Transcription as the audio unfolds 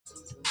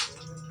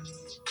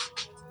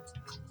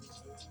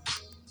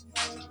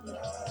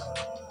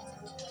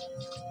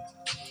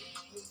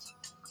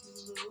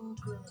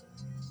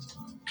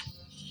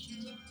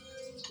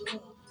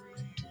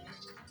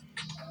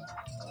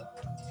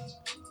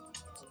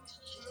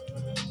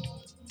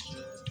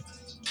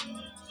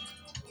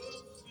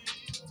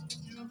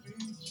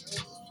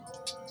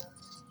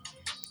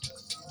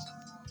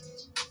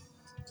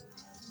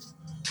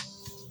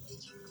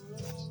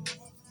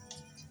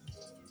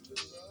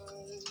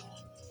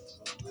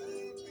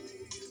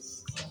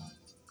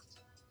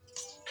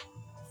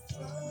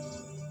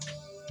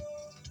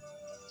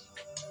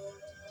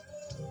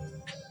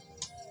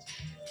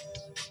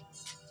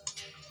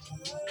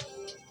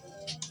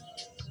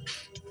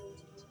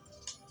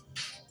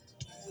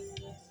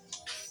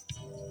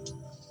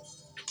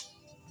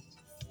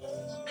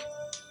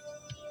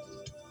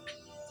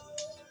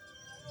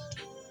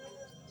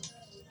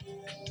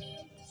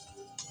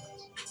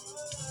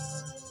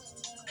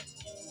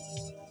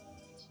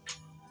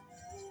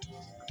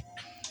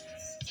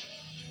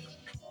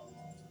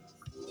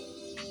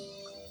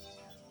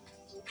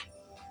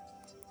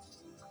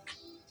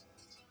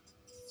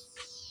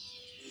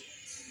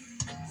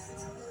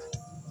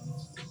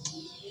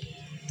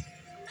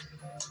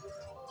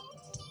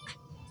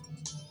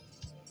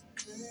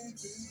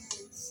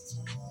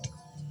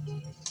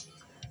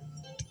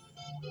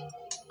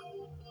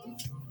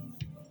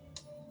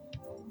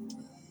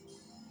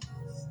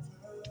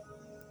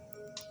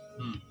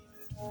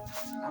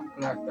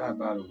Knocked out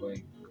by the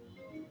way,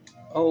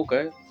 Oh,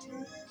 okay.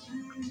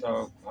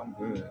 so I'm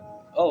good.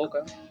 Oh,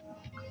 okay.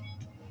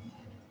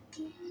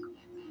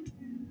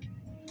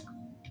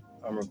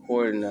 I'm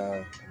recording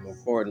now. I'm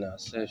recording our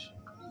session.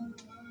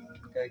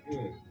 Okay,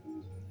 good.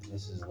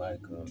 This is like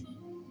a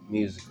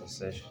musical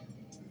session.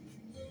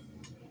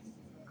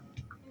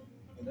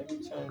 But let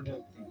me turn it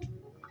up.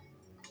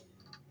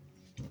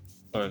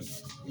 Alright.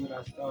 See what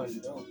I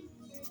started on.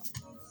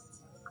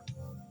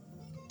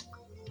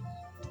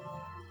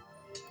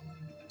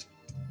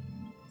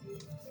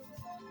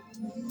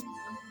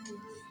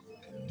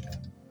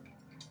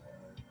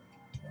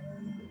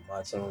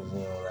 My tunes in,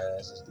 right?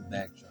 That's just the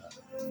backdrop.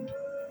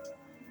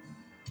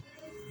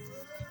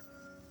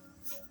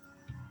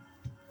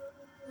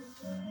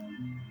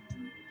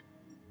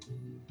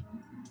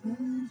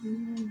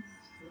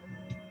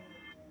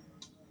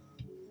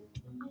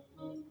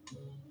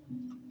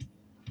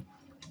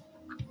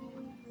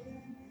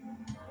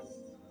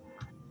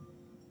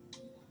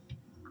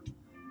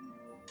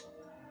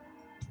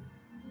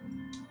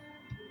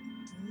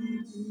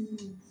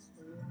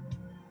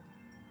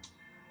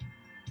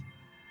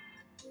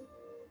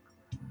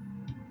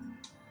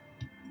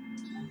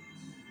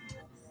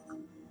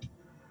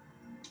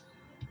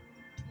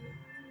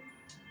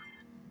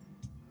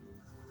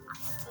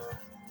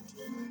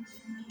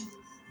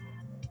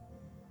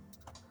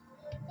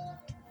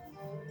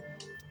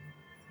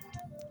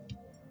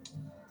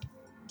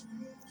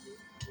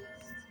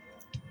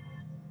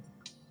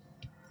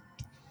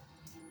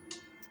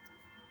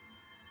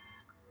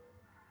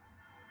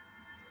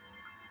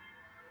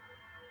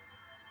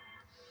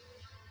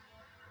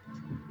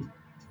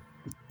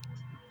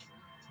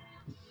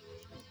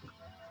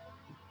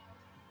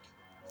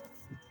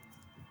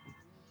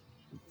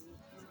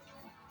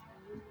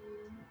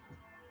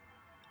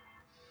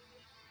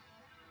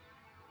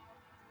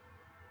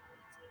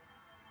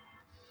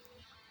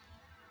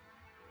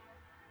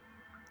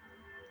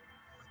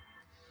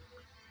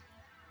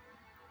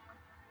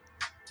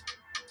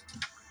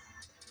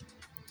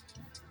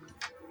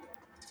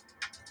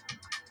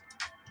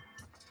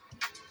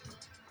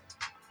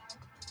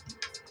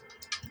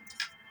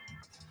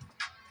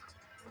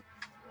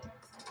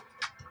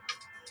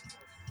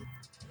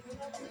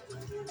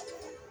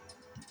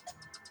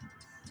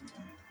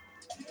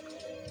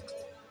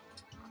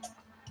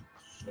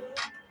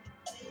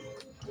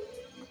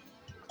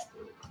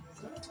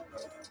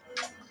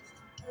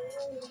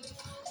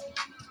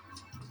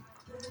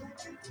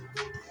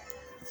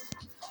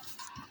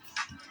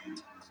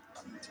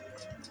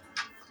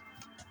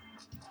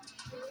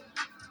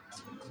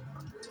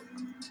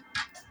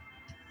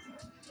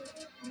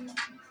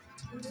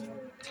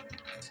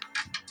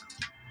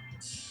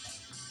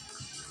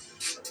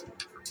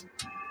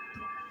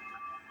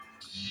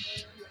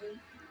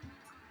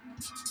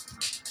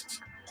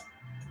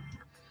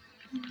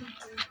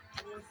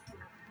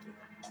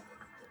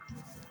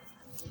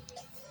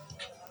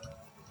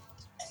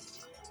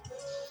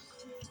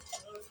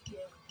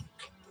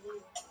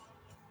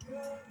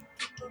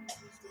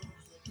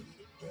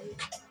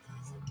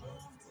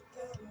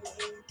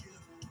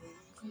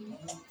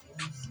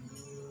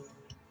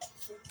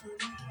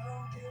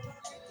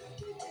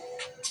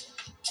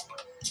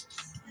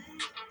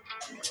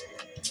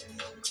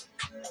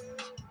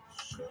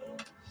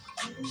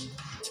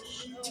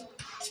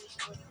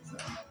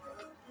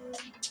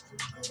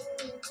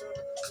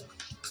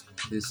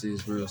 This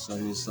is Real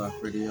Sunday Sock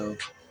Radio.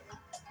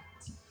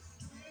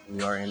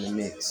 We are in the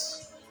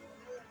mix.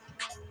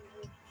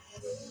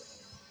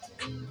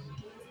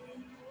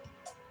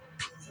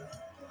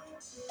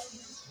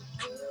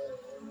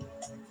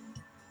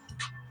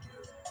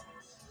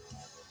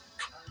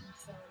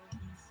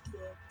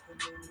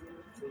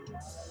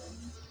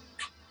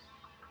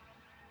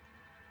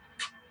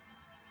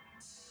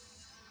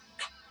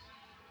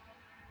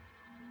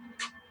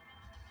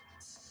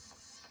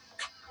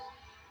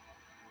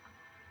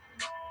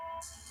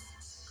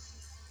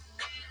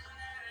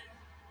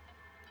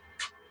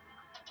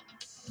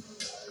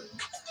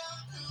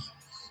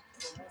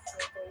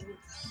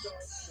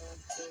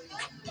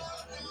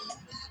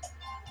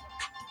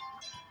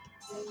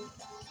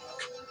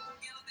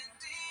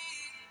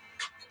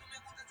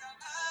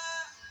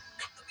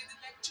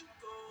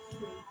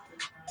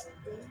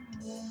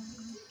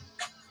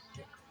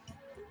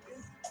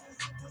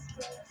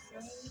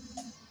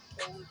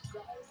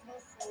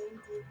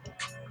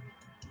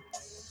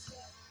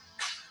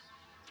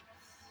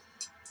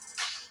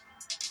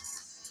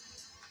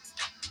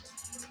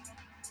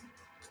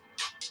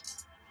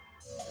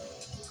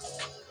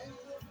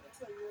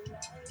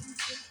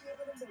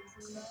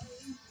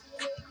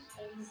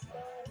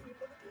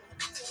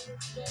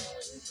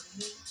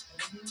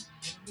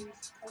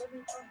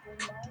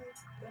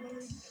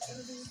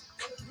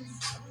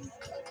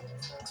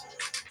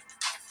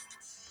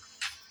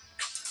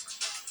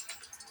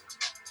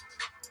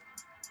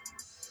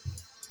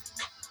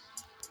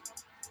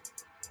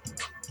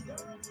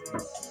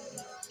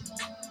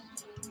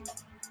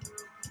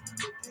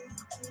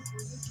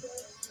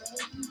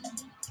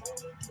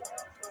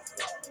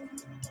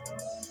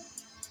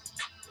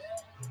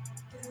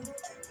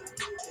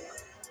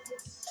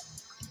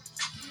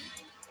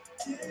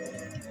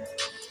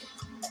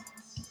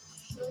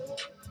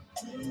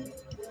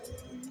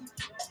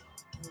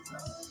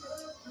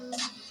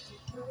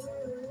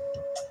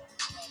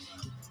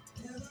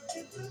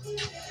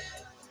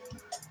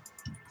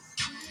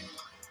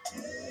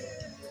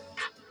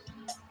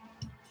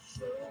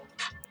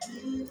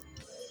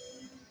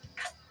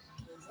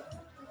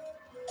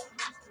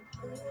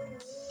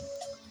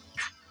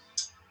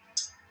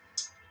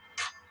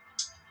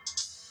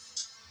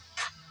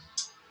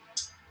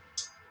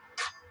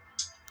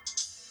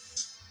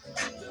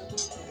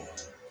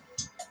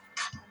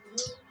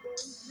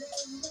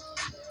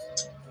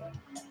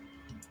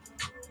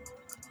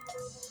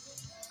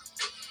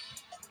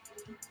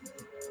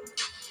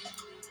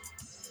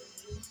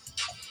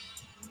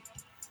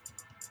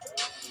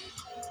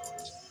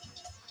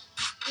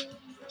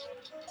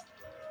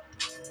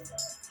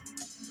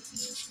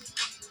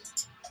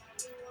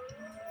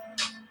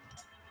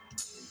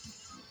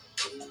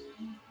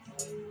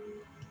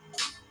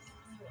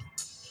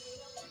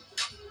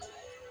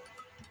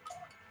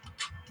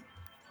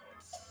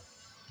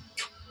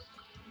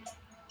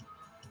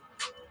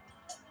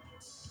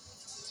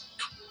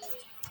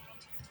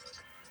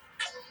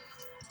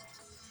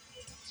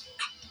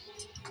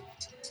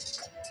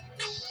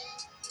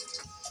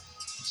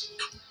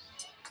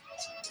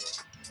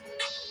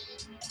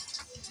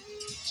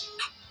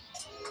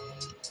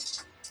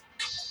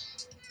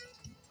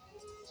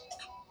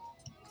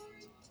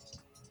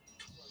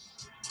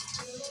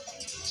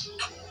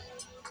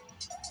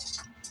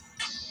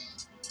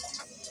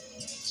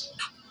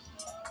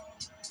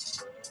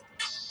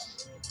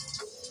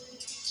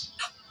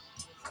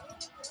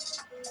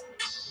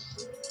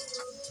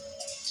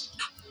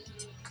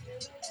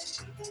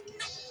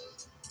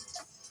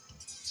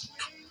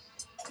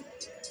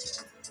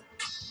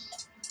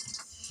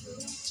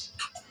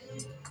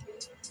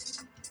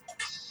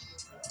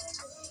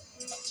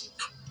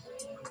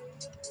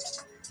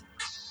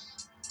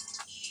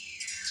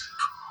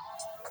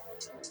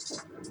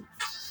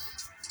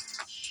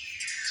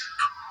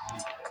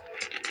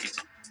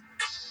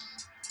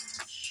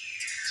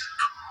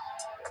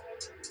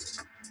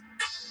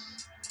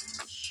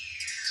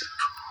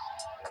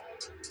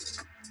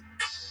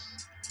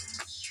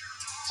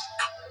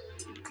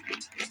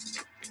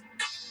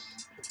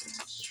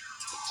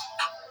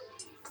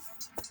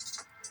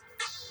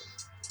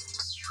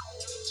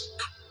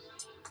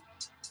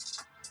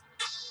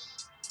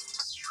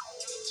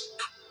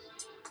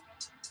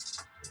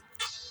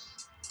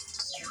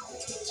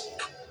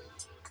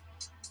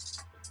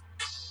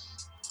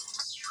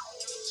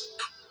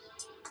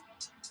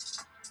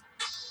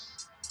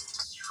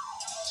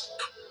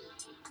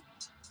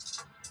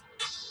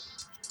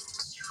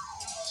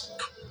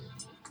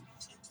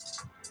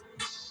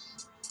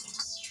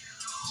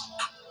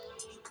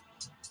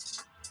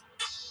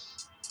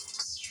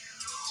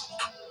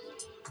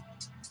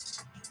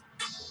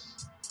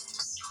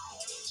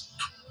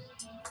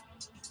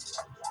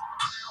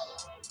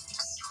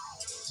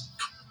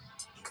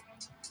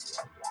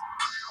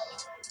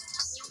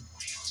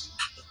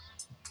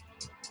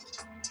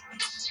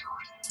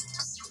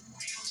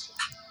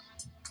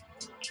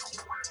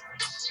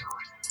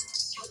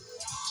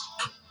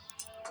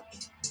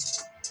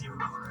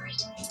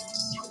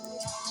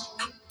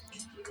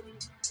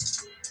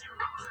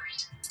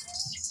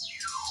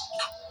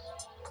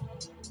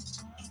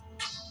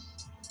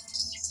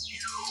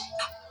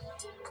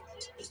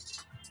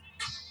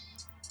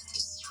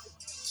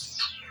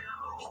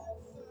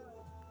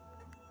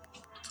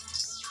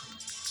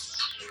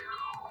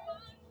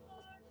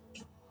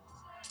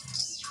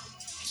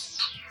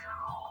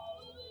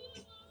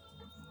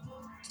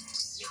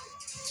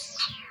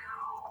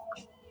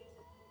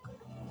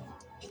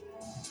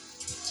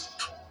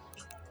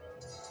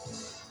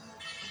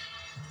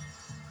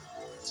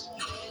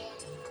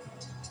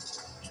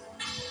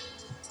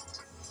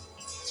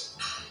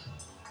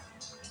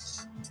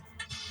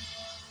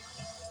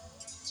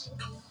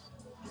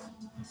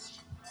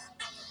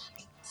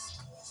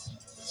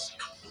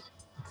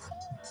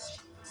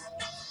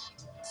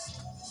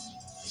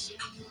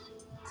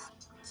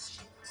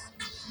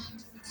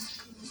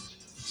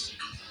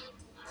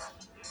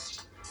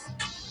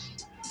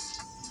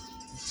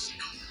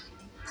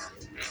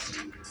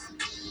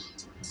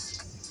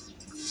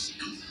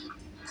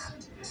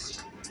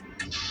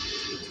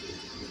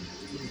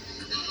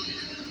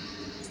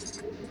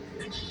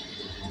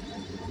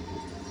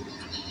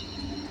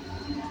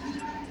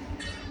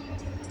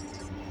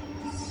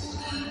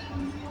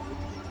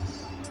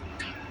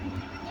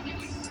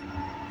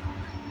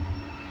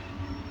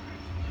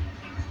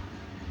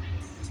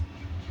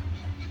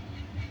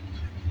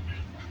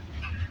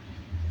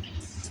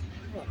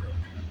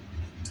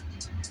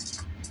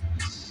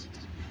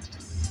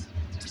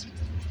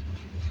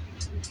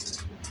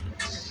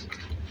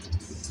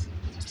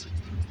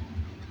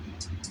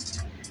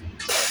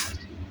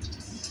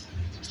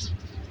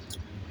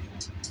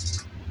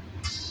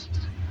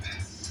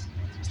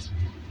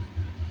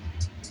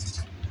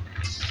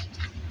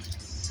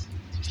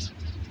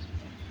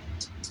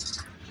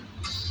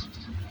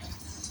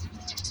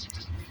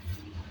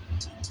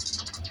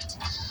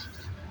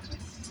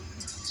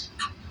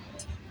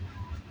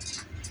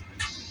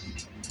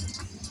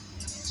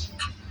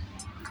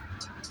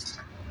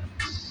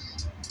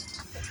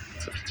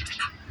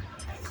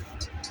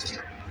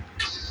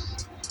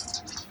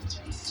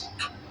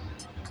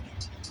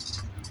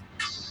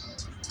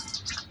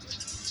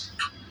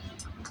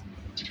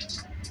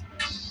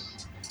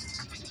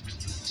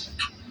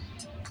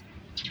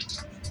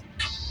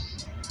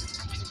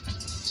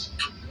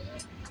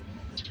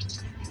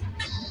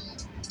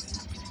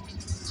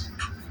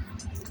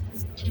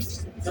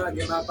 Trying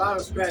to get my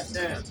bottle scratched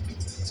down.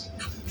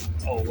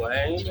 Oh, well, I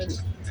ain't even.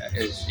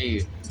 It's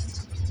shit.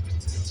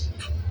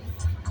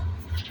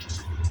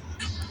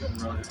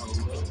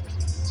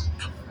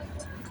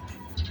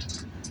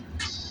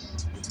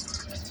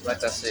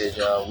 Like I said,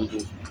 y'all, we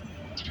just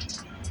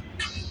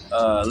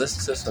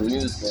listen to some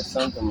music and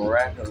something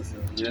miraculous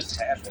has just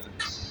happened.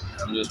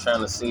 I'm just trying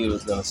to see if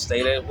it's gonna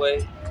stay that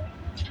way.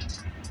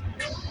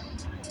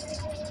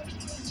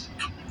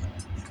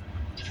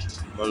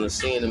 I'm gonna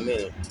see in a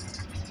minute.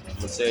 I'm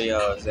gonna tell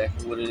y'all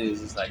exactly what it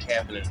is. It's like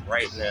happening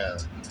right now,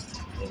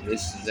 in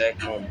this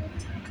exact moment.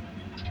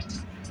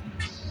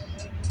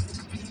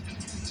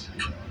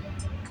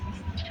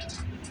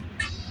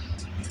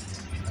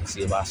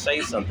 See, if I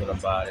say something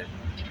about it,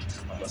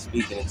 I'm gonna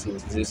speak it into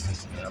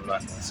existence, and I'm not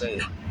gonna say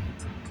it.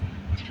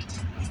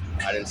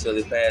 Not until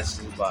it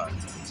passes by.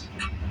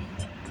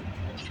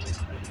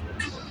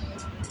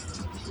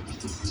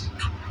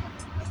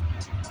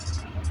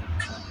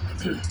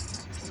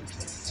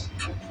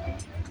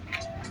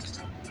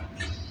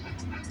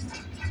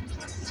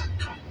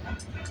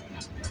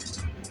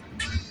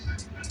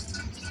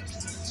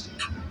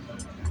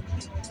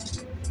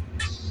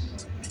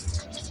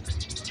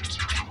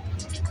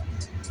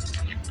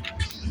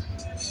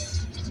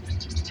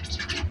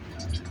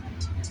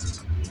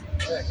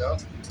 There you go.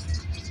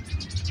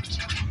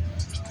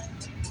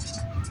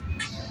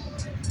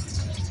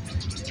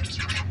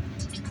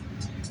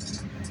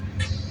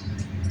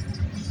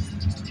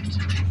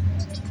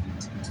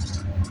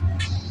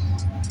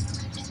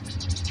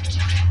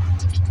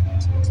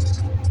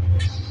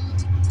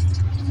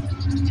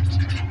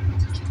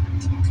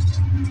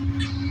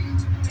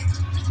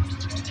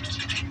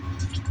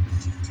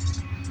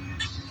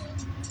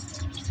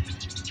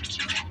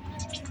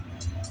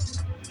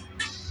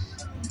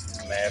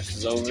 Ash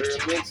is over here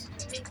mixing.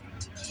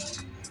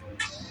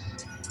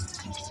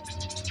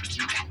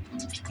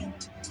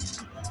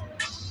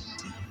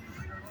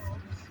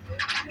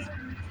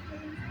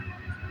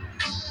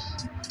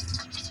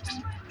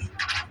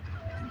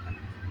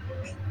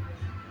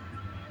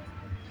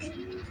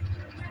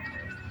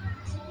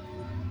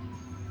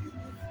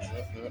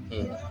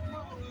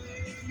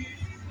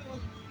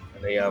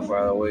 And they y'all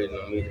probably waiting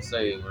on me to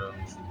say it, bro.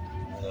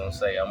 I'm gonna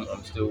say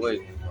I'm still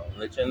waiting. I'll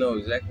let y'all know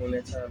exactly when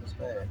that time is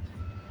passed.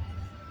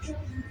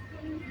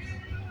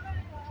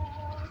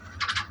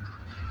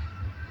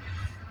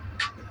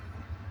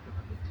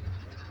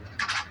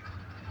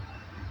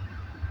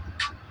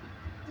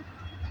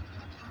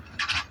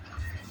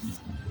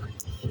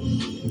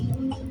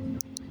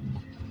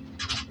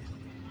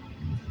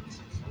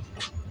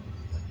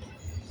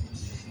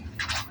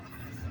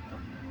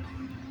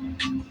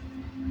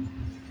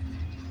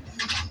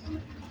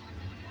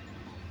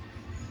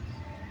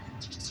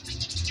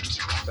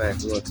 In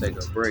fact, we're gonna take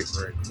a break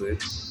very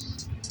quick.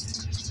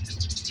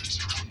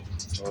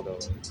 Hold on.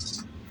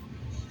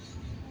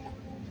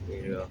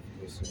 Yeah,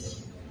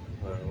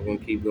 we're gonna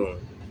keep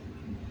going.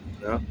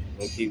 No, we're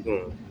gonna keep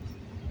going.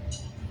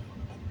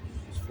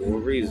 It's for a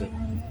reason.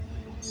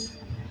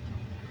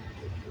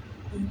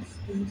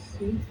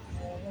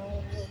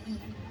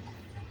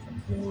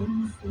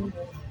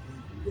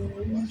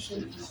 Watch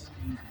this.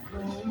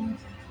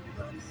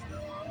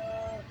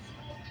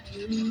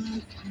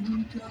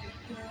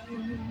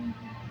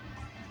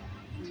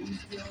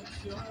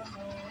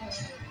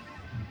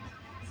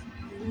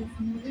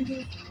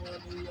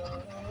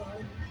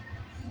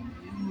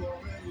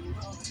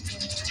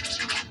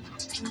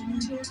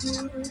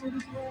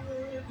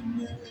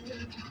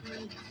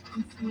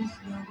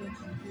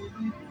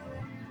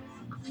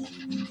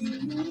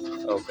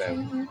 Okay,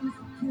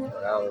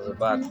 what I was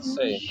about to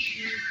say,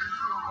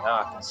 now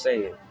I can say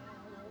it.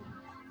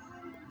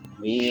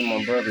 Me and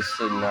my brother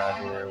sitting out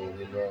here,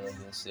 we normally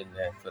been sitting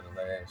at for the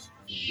last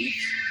few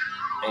weeks,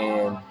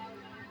 and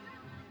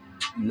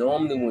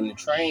normally when the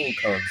train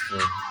comes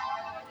through,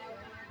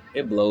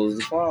 it blows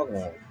the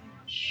foghorn.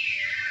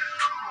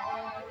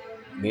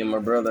 Me and my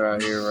brother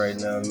out here right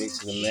now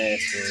mixing and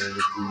mastering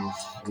with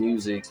these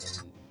music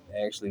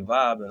and actually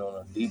vibing on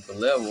a deeper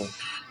level.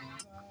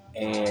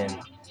 And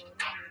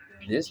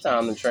this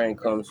time the train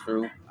comes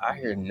through, I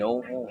hear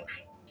no horn,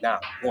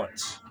 not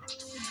once.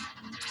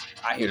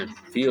 I hear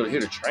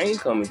the train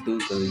coming through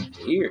because you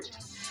can hear it,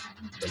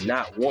 but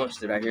not once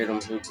did I hear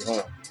them hit the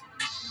horn.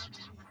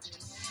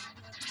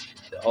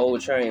 The whole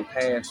train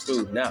passed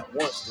through, not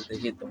once did they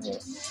hit the horn.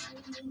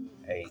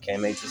 Hey, you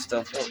can't make this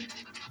stuff up.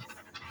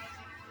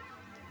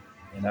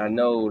 And I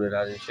know that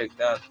I just checked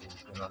out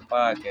the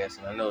podcast,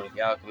 and I know that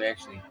y'all can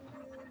actually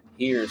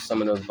hear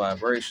some of those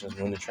vibrations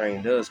when the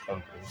train does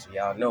come through. So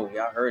y'all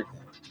heard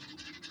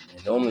that.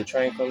 And normally the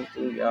train comes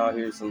through, y'all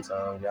hear it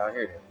sometimes, y'all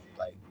hear that.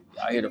 Like,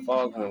 y'all hear the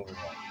foghorn go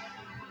off.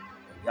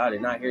 Y'all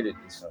did not hear that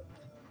this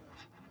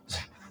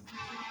time.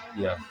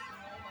 Yeah.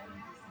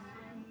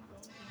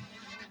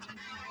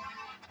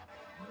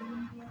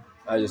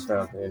 I just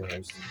found that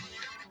interesting.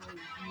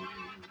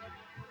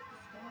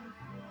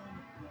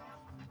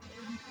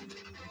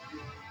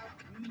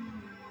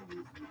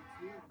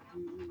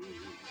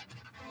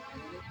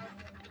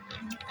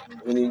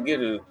 When you get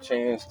a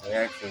chance to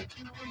actually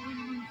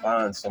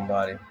find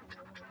somebody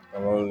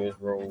along this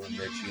road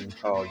that you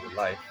call your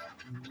life,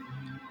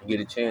 you get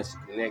a chance to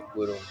connect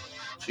with them,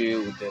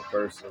 chill with that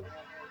person,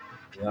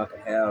 y'all can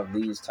have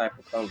these type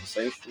of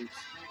conversations.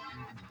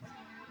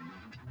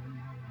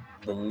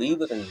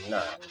 Believe it or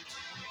not,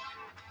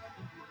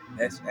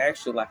 that's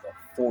actually like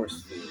a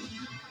force field.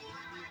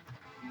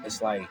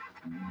 It's like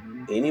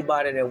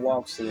anybody that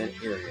walks in that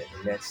area,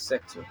 in that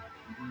sector,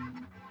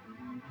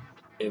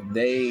 if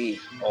they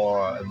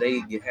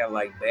have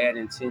like bad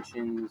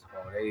intentions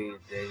or they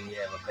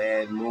have a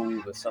bad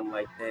move or something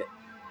like that,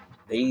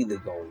 they either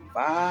gonna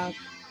vibe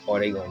or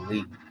they gonna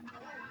leave.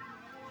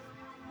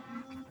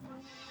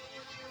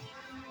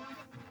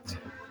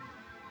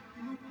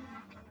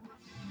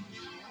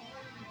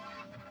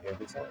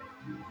 Every time.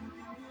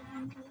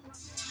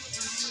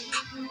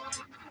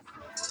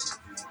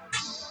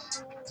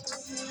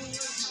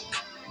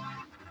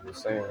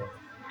 Just saying.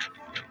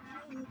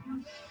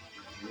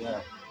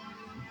 Yeah.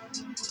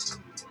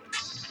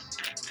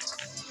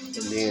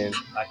 And then,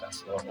 like I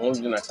said, the only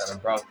reason I kind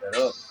of brought that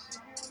up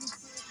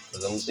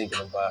because I'm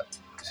thinking about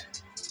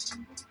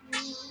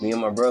me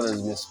and my brother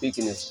has been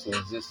speaking this to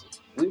existence.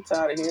 We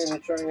tired of hearing the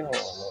train horn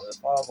or the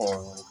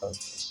foghorn when it comes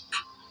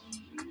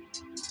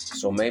through.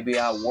 So maybe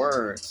our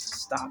words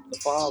stop the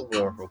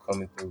foghorn from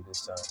coming through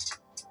this time.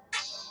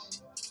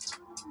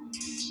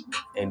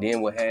 And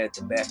then when we had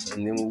to back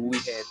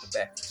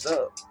this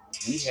up,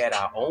 we had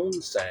our own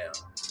sound.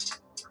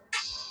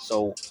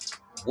 So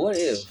what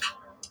if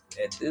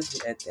at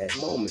that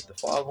moment the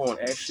foghorn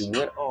actually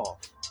went off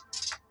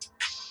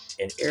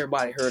and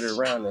everybody heard it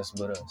around us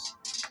but us?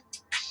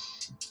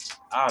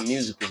 Our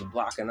music was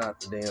blocking out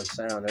the damn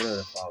sound of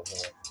the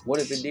foghorn. What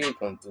if it did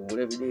come through? What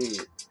if it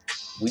did?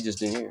 We just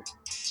didn't hear it.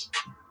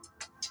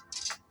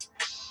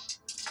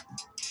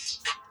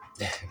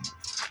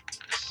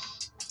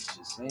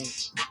 Just saying.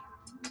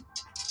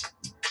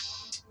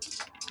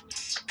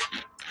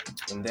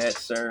 And that,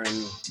 sir,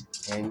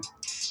 and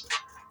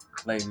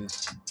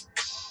ladies,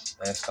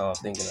 that's called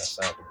thinking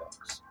outside the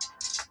box.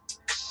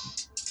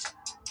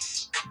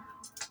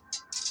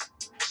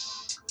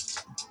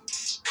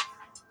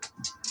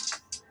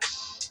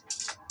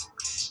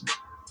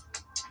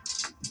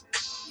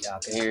 Y'all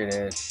can hear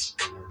that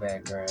in the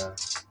background.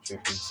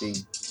 Trippy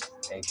T,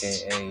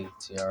 aka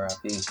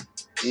TRIP,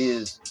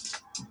 is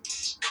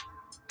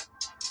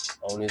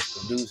on his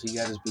producer. He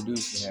got his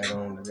producer hat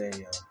on today,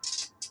 y'all.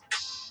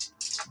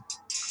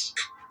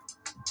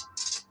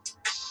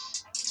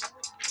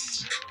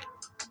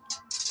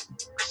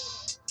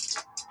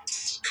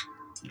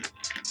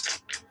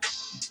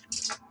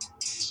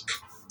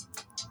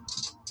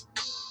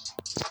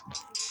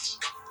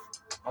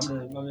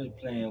 I'm just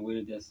playing with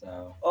it. That's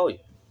all. Oh yeah,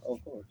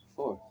 of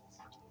course.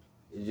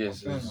 It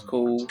just is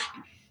cool.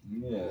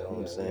 Yeah, You know what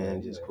I'm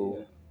saying? Just cool.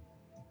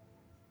 Yeah.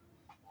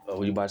 Oh,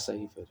 what you about to say?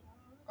 He fit.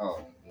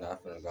 Oh,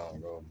 not finna go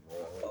and roll.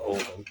 Oh,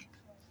 okay.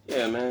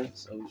 Yeah, man.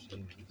 So shit,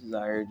 just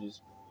out here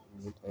just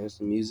playing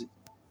some music.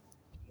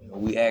 You know,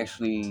 we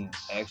actually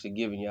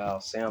giving y'all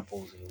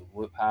samples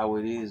of how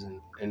it is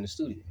in the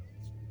studio.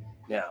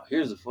 Now,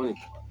 here's the funny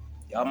part.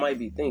 Y'all might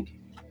be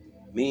thinking,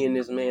 me and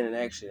this man in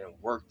action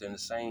worked in the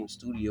same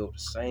studio, the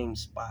same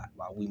spot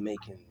while we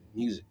making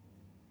music.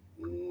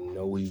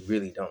 No, we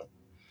really don't.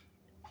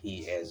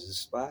 He has his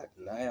spot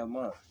and I have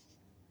mine.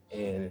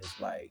 And it's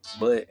like,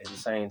 but at the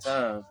same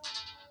time,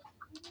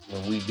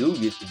 when we do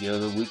get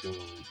together, we can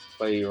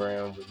play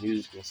around with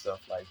music and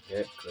stuff like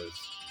that because,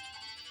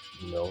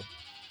 you know,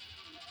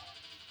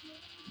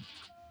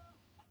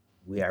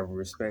 we have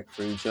respect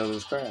for each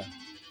other's craft.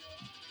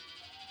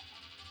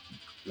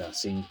 Now,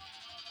 see,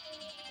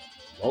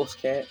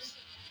 most cats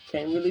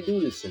can't really do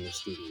this in the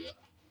studio.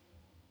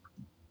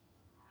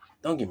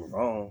 Don't get me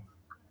wrong.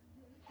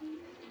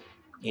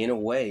 In a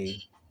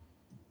way,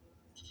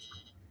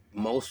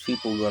 most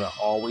people are going to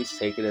always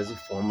take it as a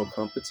form of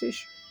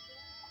competition.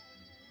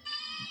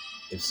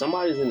 If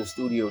somebody's in the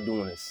studio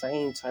doing the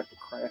same type of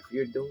craft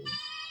you're doing,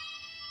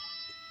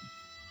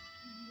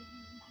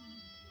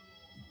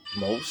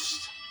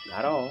 most,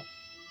 not all,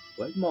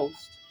 but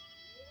most,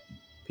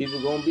 people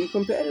are going to be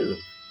competitive,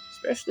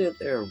 especially if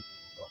they're an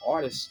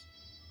artist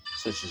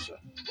such as a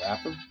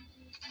rapper.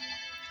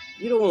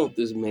 You don't want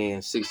this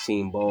man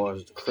 16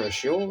 bars to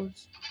crush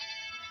yours.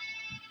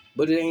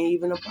 But it ain't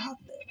even about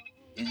that.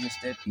 It's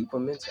just that people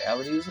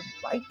mentality is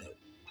like that.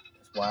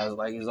 That's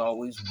why it's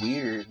always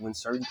weird when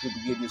certain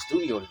people get in the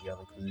studio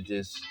together because it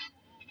just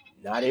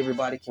not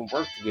everybody can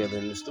work together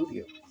in the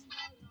studio.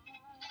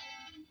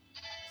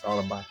 It's all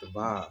about the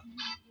vibe.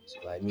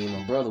 So like me and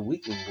my brother, we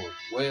can work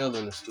well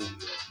in the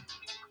studio.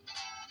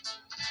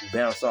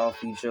 Bounce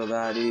off each other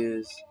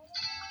ideas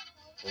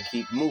and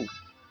keep moving.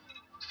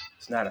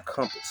 It's not a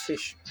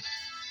competition.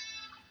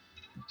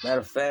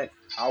 Matter of fact,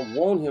 I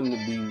want him to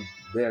be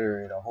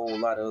better at a whole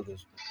lot of other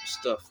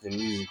stuff than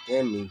music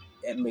than me.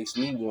 That makes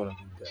me want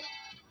to be better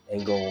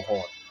and go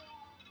hard.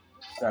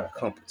 It's not a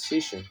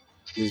competition.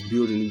 It's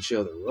building each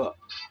other up.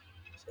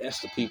 That's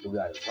the people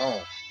got it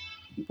wrong.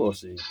 You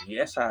supposed to,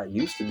 that's how it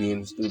used to be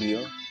in the studio.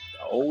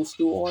 The old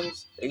school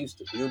artists, they used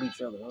to build each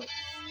other up.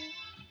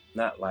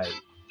 Not like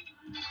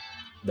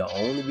the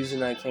only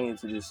reason I came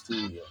to this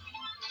studio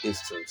is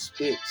to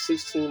spit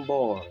 16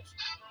 bars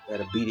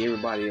that'll beat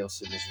everybody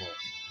else in this room.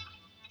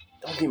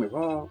 Don't get me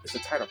wrong, it's a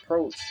tight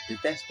approach.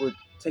 If that's what it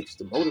takes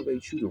to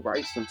motivate you to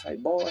write some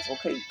tight bars,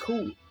 okay,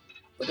 cool.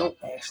 But don't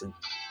actually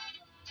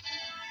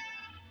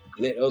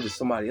let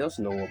somebody else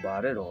know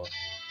about it, or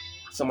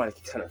somebody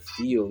can kind of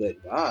feel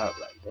that vibe.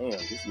 Like, damn,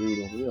 this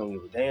dude he don't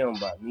give a damn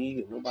about me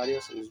and nobody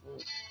else in this room.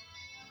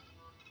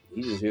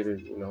 He just here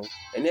to,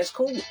 and that's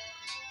cool.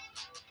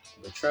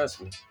 But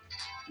trust me,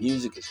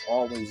 music is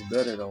always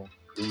better though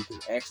when you can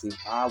actually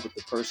vibe with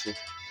the person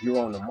you're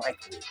on the mic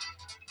with,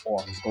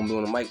 or who's gonna be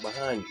on the mic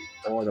behind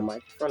you, or the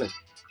mic in front of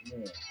you.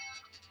 Yeah.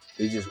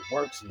 It just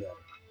works better.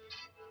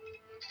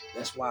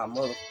 That's why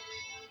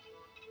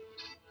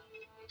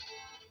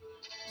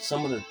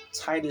some of the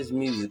tightest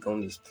music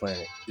on this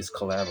planet is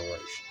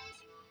collaboration.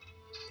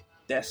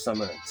 That's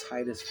some of the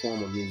tightest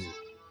form of music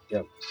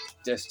ever.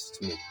 That's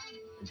to me.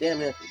 Damn,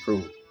 that can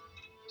prove it.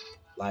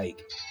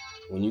 Like,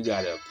 when you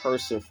got a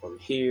person from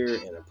here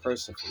and a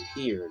person from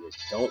here that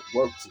don't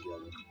work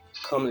together,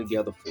 coming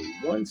together for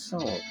one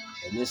song,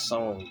 and this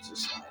song is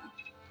just like,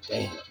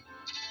 damn.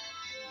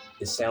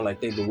 It sounds like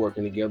they've been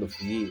working together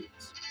for years.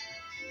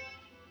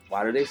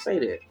 Why do they say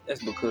that?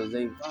 That's because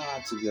they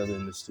vibe together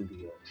in the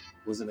studio.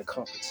 It wasn't a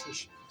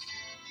competition.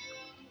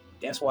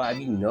 That's why if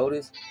you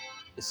notice,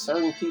 there's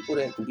certain people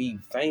that can be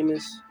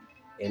famous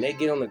and they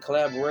get on a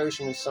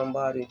collaboration with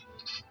somebody,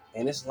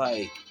 and it's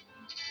like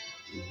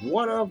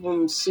one of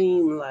them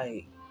seemed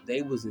like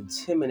they was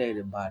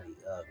intimidated by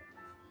the other.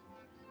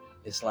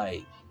 It's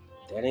like,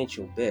 that ain't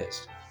your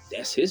best.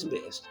 That's his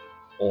best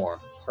or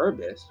her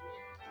best,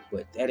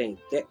 but that ain't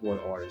that one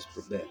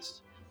artist's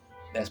best.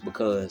 That's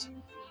because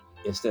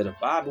instead of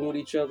vibing with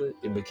each other,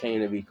 it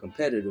became to be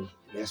competitive,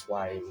 and that's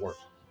why it didn't work.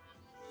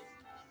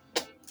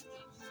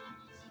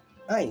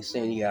 I ain't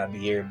saying you gotta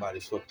be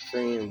everybody's fucking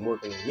friend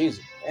working in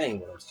music. That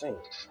ain't what I'm saying.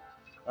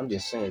 I'm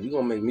just saying, if you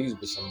gonna make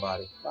music with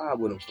somebody, vibe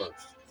with them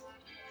first.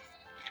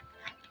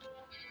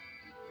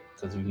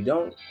 Because if you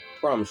don't, I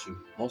promise you,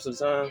 most of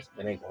the times,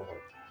 it ain't gonna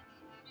work.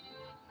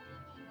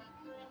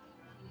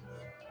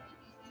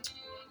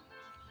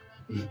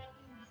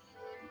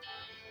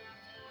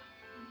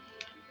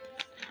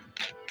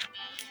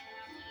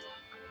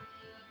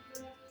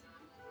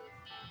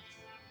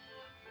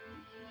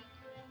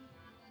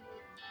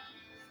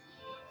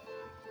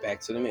 Back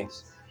to the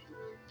mix.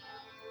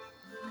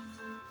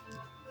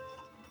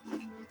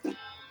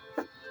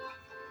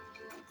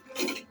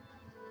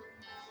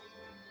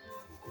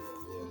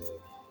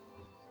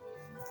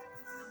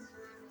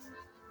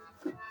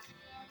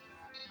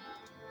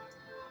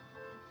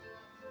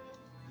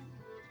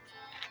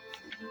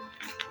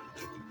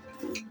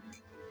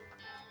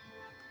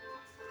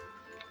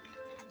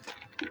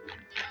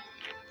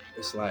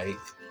 It's like,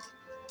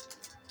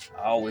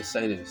 I always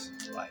say this,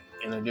 like,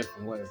 in a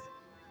different way.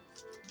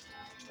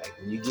 Like,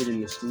 when you get in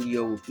the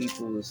studio with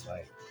people, it's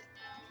like,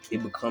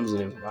 it becomes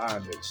an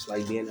environment. It's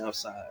like being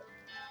outside.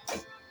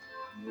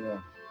 Yeah.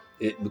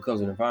 It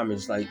becomes an environment.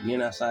 It's like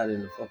being outside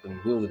in the fucking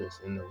wilderness,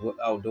 in the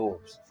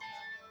outdoors.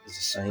 It's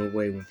the same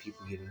way when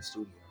people get in the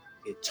studio.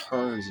 It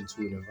turns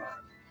into an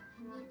environment.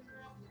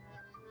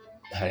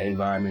 That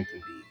environment can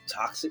be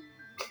toxic.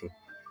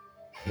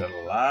 A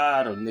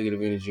lot of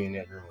negative energy in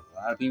that room. A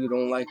lot of people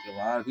don't like it. A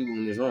lot of people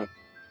in this room,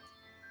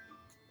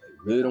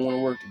 they really don't want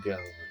to work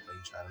together, but they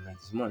try to make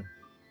this money,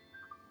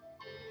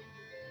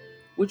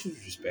 which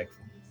is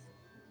respectful.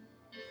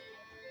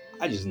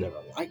 I just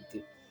never liked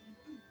it.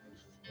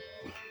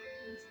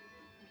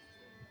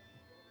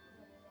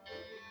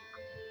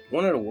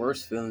 One of the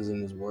worst feelings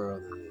in this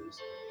world is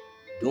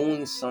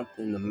doing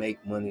something to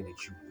make money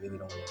that you really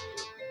don't want to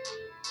do.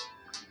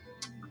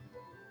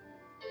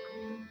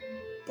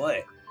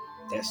 But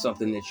that's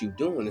something that you're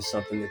doing is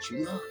something that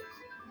you love.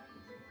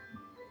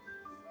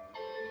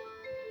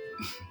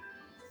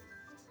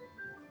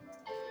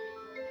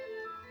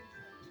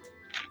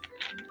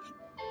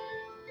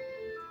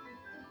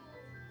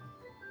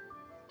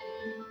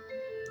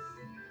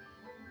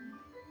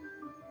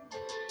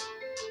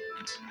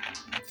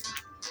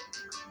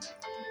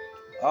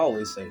 I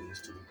always say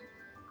this to you.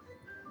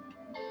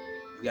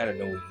 You gotta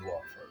know where you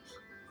are first.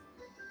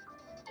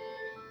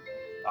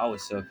 I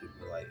always tell people,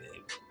 like,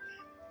 hey,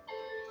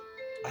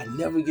 I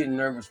never get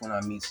nervous when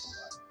I meet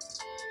somebody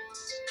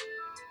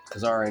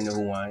because I already know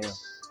who I am.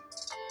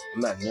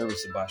 I'm not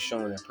nervous about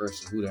showing that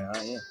person who that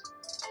I am.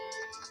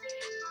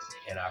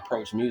 And I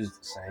approach music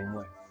the same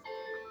way.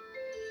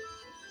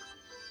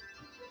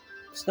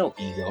 It's no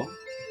ego.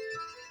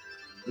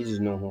 You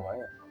just know who I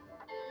am.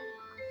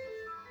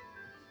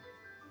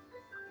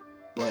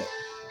 But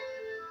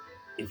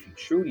if you're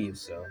true to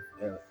yourself,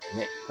 and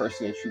that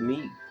person that you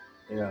meet,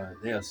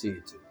 they'll see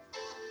it too.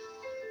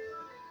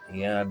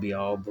 You gotta be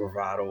all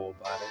bravado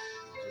about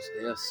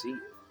it. They'll see it.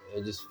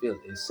 They'll just feel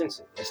it. They sense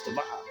it. That's the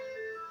vibe.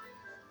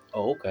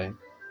 Oh, okay.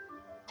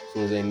 As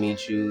soon as they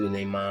meet you in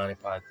their mind, they're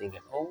probably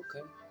thinking, oh,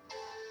 okay.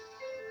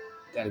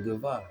 Got a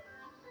good vibe.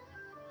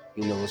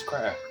 You know it's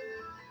craft.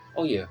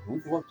 Oh yeah, we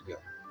can work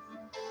together.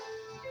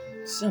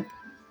 Simple.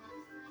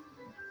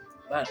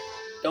 But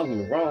don't get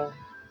me wrong.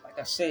 Like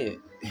I said,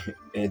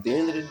 at the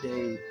end of the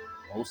day,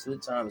 most of the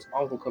time it's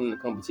all gonna come into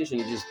competition.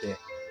 It's just that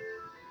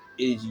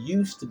it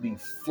used to be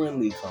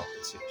friendly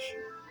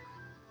competition.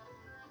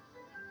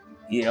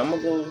 Yeah, I'm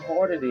gonna go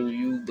harder than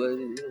you, but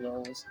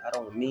I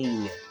don't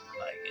mean that.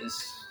 Like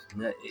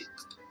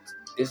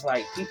it's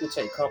like people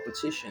take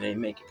competition and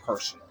make it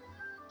personal.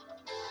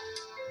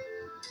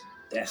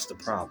 That's the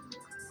problem.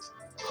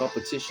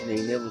 Competition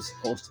ain't never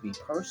supposed to be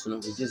personal.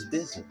 It's just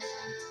business.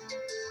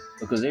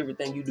 Because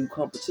everything you do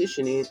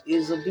competition in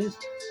is a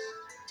business.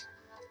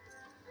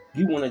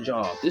 You want a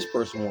job. This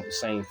person wants the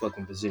same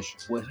fucking position.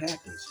 What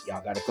happens?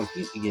 Y'all got to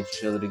compete against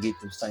each other to get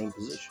the same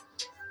position.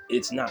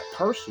 It's not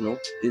personal.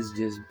 It's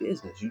just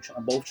business. You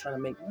both trying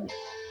to make money.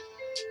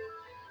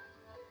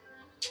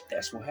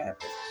 That's what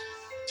happens.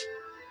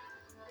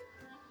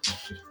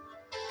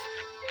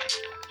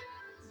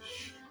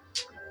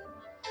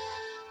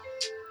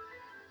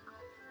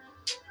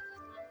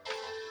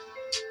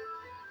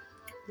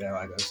 Yeah,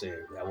 like I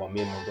said, that's why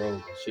me and my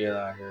bro share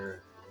out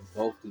here. We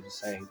both do the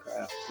same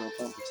craft. There's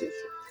no competition.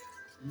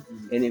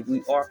 Mm-hmm. And if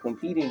we are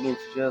competing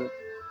against each other,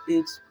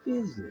 it's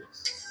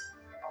business.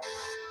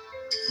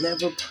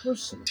 Never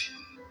personal.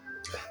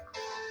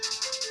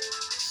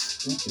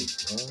 Stupid,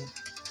 man.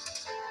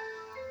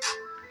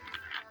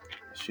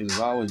 Shit has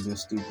always been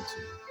stupid to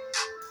me.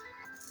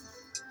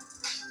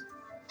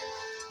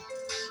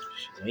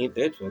 Shit ain't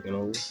that fucking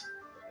old.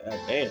 God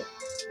damn.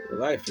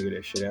 Well, I figure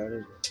that shit out.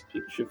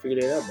 People should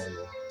figure that out by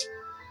now.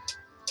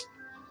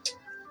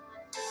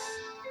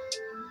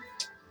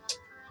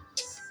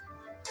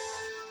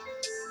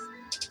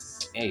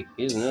 Hey,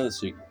 here's another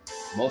secret.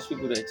 Most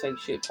people that take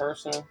shit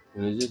personal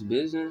when it's just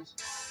business,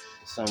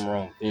 there's something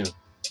wrong with them.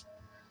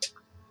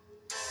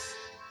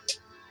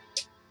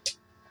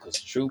 Because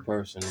the true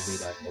person will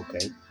be like,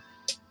 okay,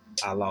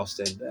 I lost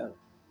that battle.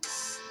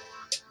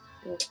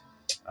 Yeah,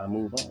 I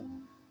move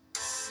on.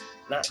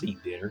 Not be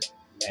bitter,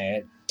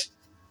 mad,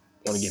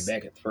 want to get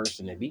back at the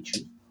person that beat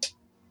you.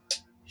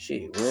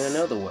 Shit, win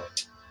another way.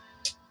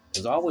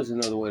 There's always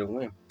another way to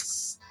win.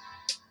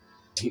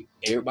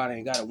 Everybody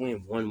ain't got to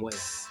win one way.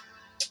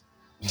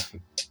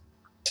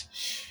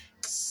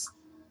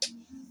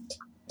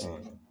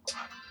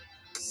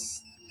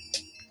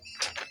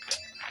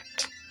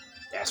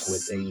 That's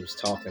what they was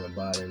talking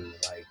about in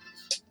like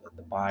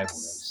the Bible. They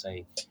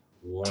say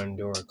one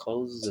door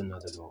closes,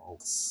 another door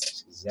opens.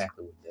 That's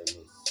exactly what that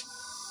means.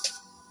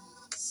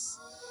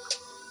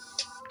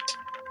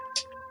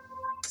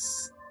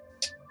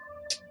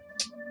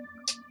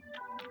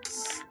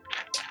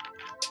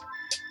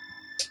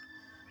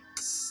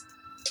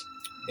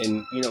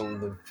 And you know,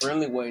 the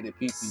friendly way that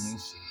people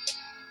used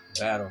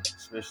to battle,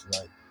 especially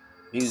like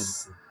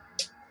musically,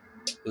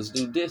 was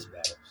do diss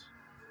battles.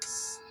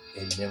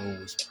 It never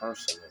was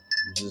personal.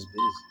 It was just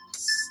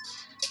business.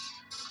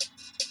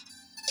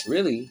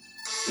 Really,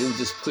 it was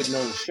just putting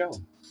on a show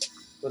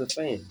for the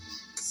fans.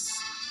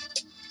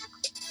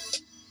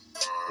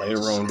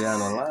 Later on down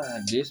the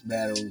line, diss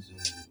battles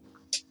and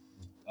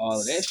all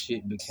of that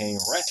shit became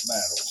rap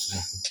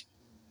battles.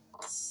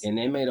 And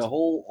they made a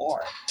whole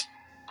art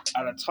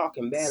out of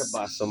talking bad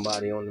about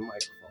somebody on the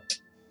microphone.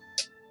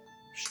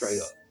 Straight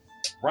up.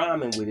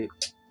 Rhyming with it,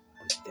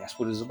 but that's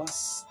what it's about.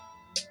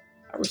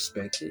 I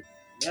respect it.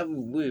 Never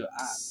will.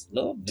 I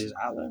love this.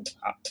 I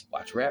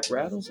watch rap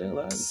battles and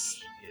love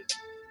shit.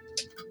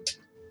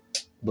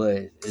 But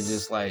it's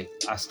just like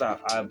I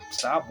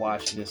stopped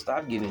watching and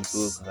stopped getting into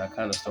it because I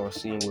kind of started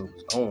seeing where it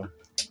was going.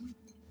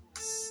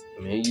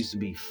 I mean, it used to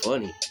be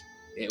funny.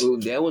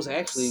 That was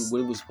actually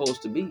what it was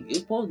supposed to be. It was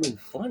supposed to be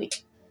funny.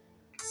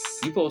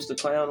 You supposed to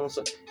clown on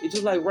something. It's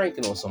just like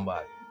ranking on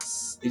somebody.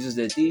 It's just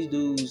that these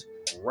dudes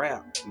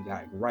rap,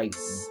 like write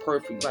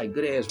perfect, like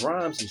good ass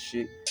rhymes and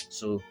shit,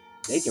 so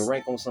they can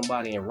rank on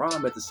somebody and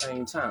rhyme at the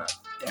same time.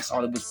 That's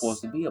all it was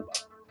supposed to be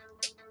about.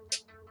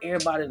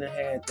 Everybody that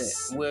had that.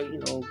 Well, you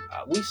know,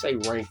 we say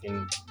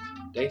ranking.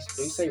 They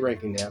say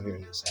ranking down here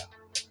in the South.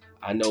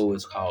 I know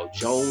it's called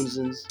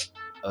Jonesing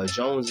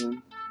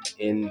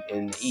in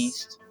the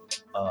East,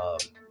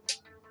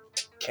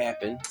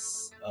 capping.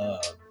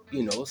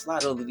 You know, it's a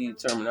lot of other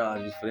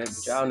terminology for that,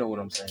 but y'all know what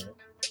I'm saying.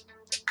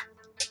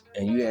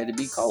 And you had to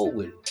be cold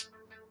with it.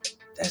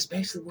 That's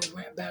basically what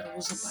rap battle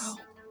was about.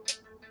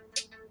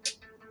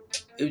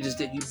 It was just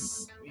that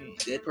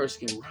that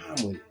person can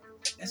rhyme with it.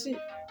 That's it.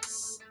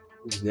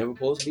 It was never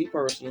supposed to be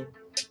personal.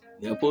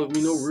 Never supposed to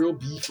be no real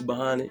beef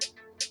behind it.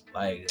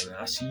 Like,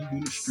 I see you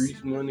in the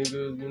streets, my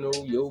nigga, you know,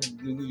 yo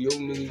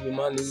niggas and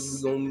my niggas,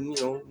 we gon', you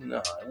know,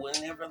 nah, it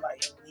wasn't ever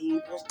like, we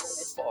ain't supposed to go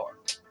that far.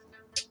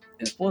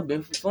 It's supposed to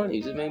be for funny.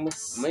 It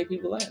just make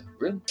people laugh,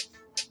 really.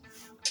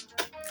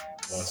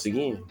 Once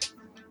again,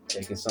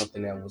 taking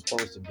something that was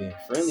supposed to be a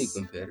friendly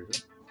competitor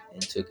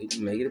and took it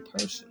and made it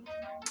personal.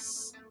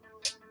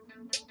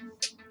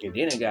 And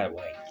then it got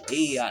like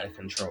way out of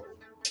control.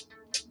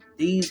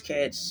 These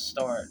cats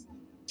start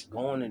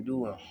going and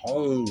doing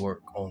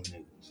homework on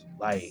niggas.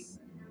 Like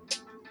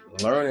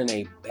learning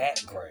a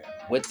background,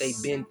 what they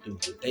been through,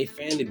 what they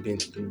family been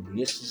through, and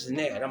this and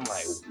that. And I'm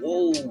like,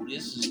 whoa,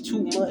 this is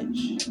too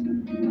much.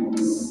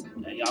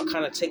 And y'all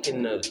kind of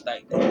taking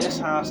that's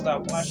how I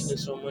stopped watching it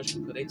so much,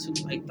 because they took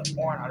like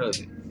the art out of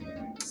it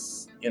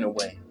in a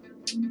way.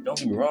 Don't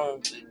get me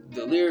wrong,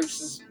 the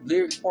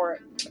lyric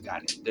part, I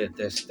got it.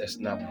 That's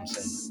not what I'm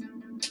saying.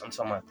 I'm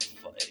talking about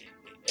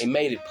it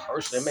made it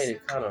personal. It made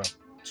it kind of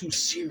too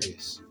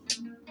serious.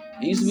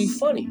 It used to be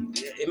funny.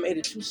 It made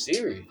it too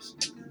serious.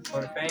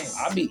 For the fans.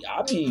 I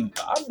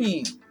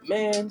be,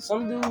 man,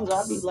 some dudes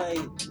I be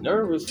like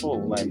nervous for.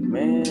 Like,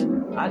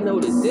 man, I know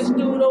that this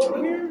dude over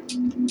here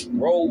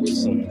roll with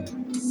some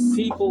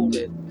people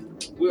that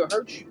will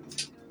hurt you.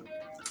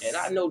 And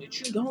I know that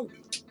you don't.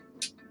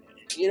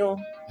 You know?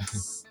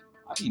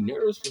 I be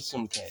nervous for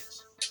some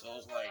cats. So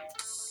it's like,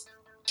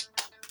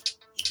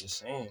 just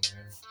saying,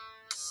 man.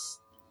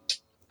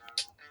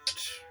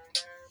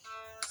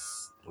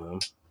 Well,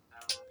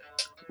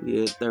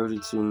 we at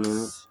 32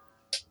 minutes.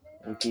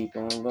 And keep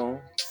on going.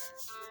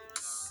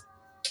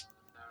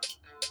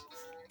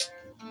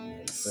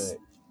 In fact,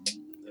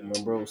 and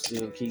my bro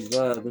still keep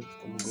vibing.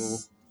 I'm gonna go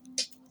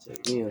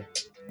check in.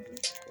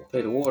 I'll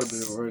pay the water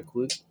bill right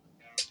quick.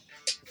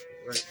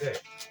 Right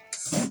back.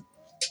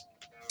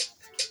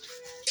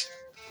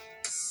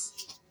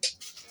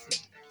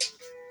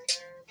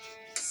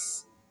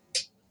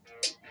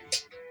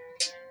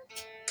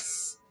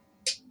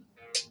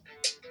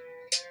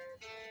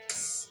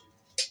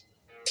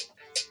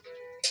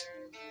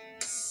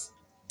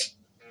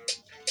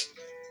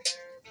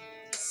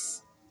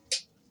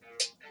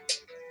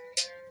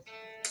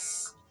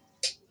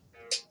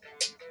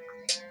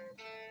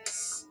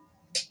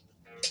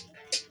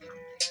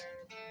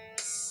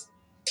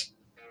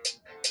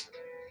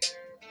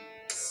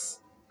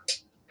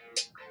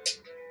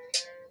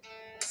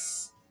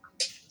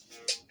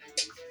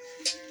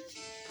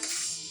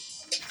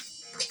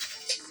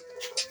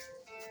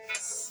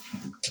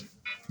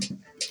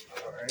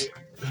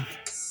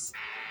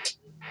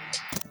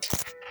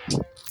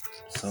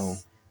 So,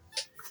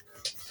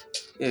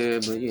 yeah,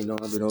 but you know,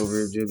 I've been over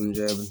here jibbing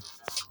jabbing.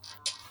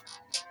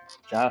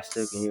 Y'all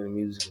still can hear the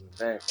music in the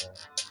background.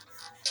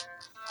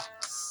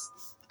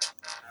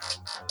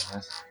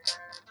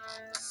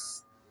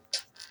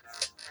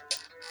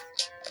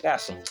 I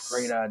got some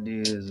great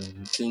ideas of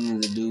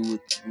things to do with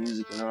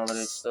music and all of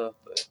that stuff,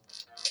 but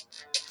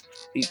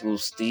people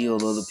steal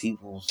other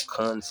people's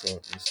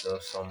content and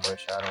stuff so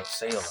much I don't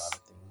say a lot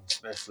of things,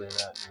 especially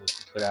not what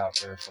you put out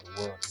there for the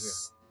world to hear.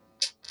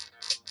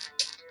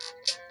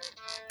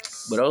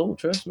 But oh,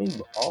 trust me,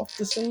 off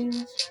the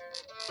scenes,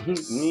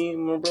 me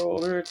and my bro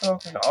over here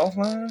talking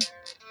offline.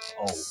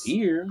 Oh,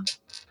 here.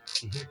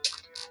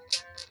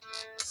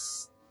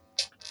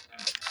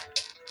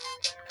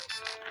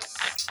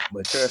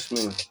 But trust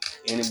me,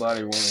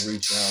 anybody want to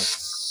reach out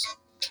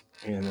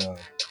and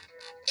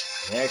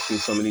actually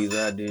some of these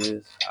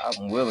ideas,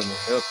 I'm willing to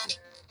help you.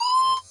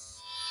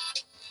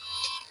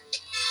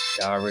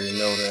 Y'all already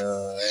know the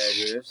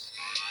address.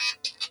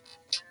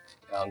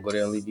 Y'all can go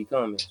there and leave your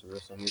comments.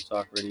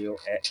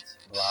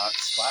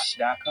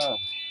 WrestlingTalkRadio@blogspot.com.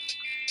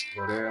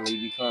 Go there and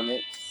leave your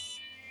comments.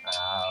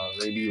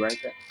 They be right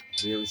there.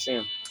 Be able to see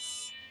them.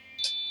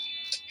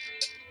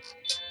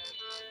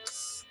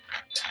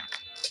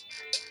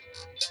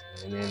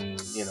 And then,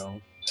 you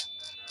know,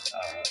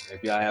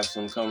 if y'all have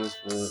some comments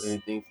for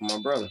anything for my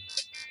brother,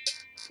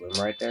 put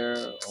them right there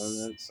on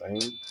the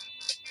same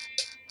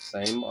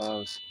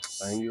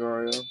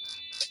URL,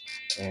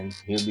 and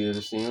he'll be able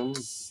to see them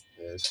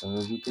as soon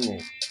as we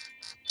connect.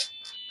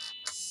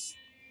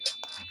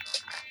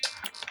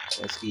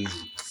 That's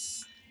easy.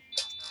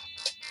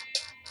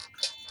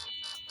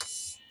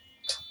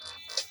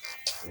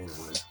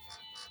 Anyway.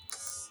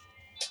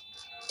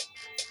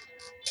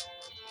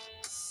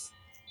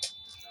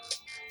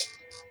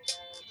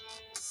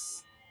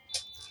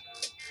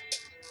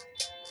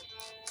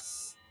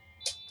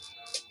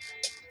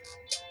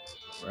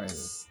 Right.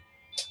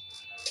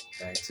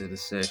 Back to the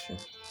session.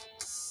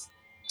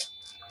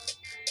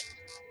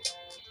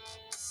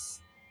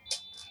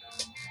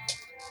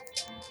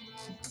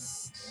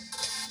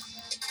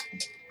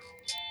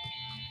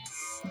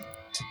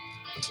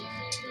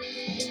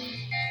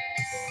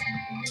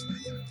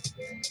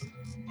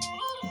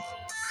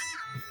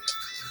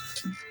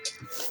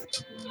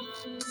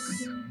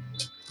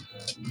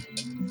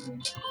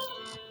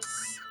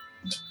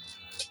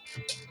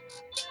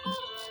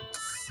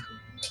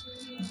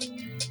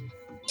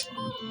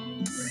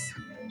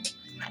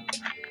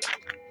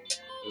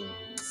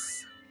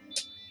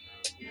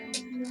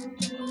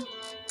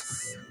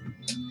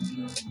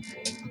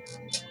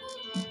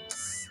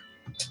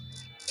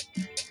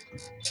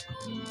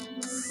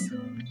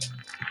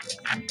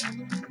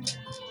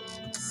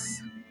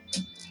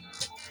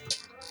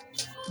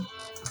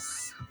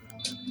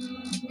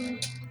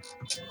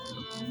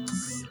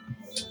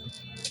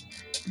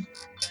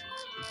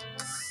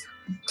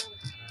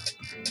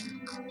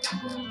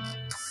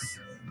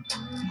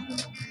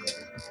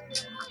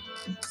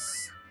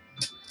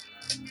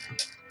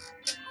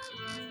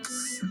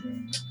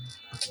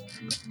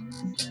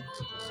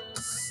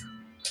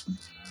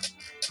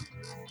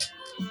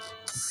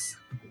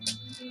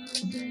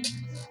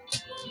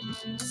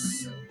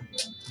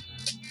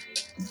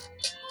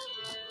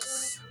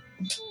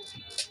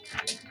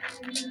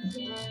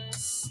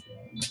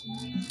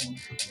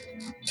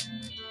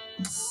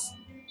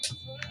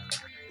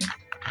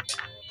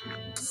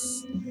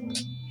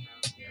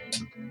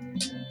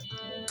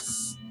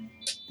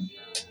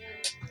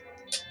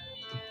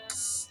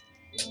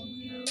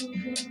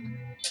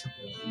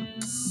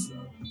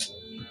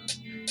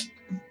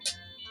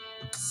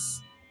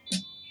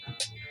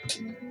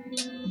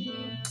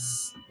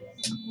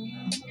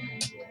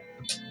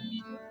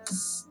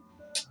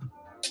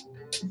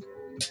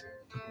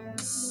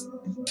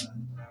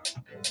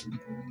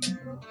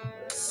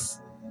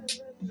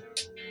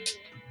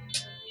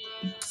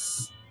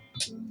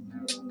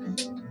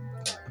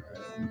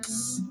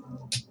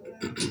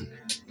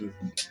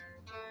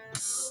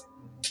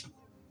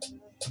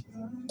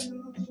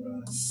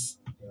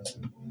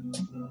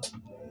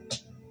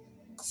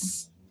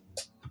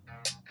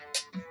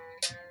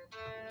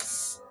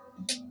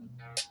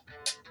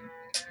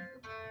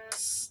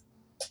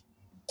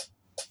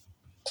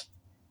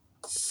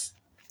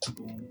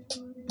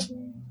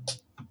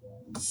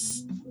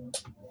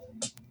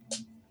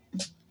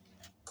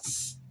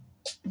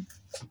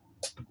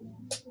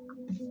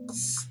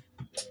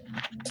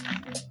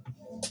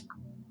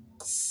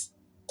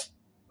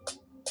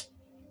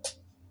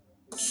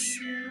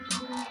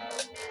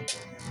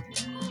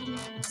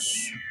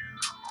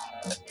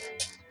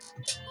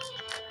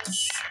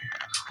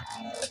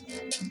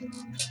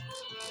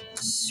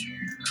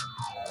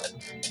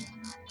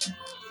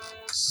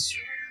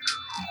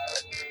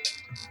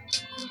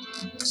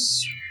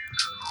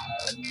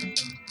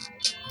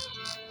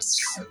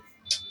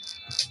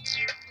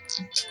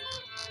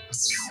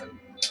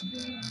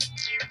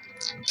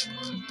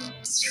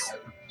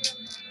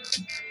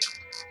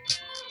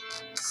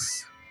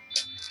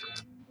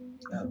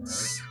 All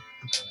right.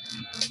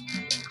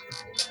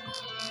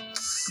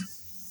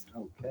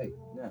 Okay,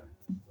 now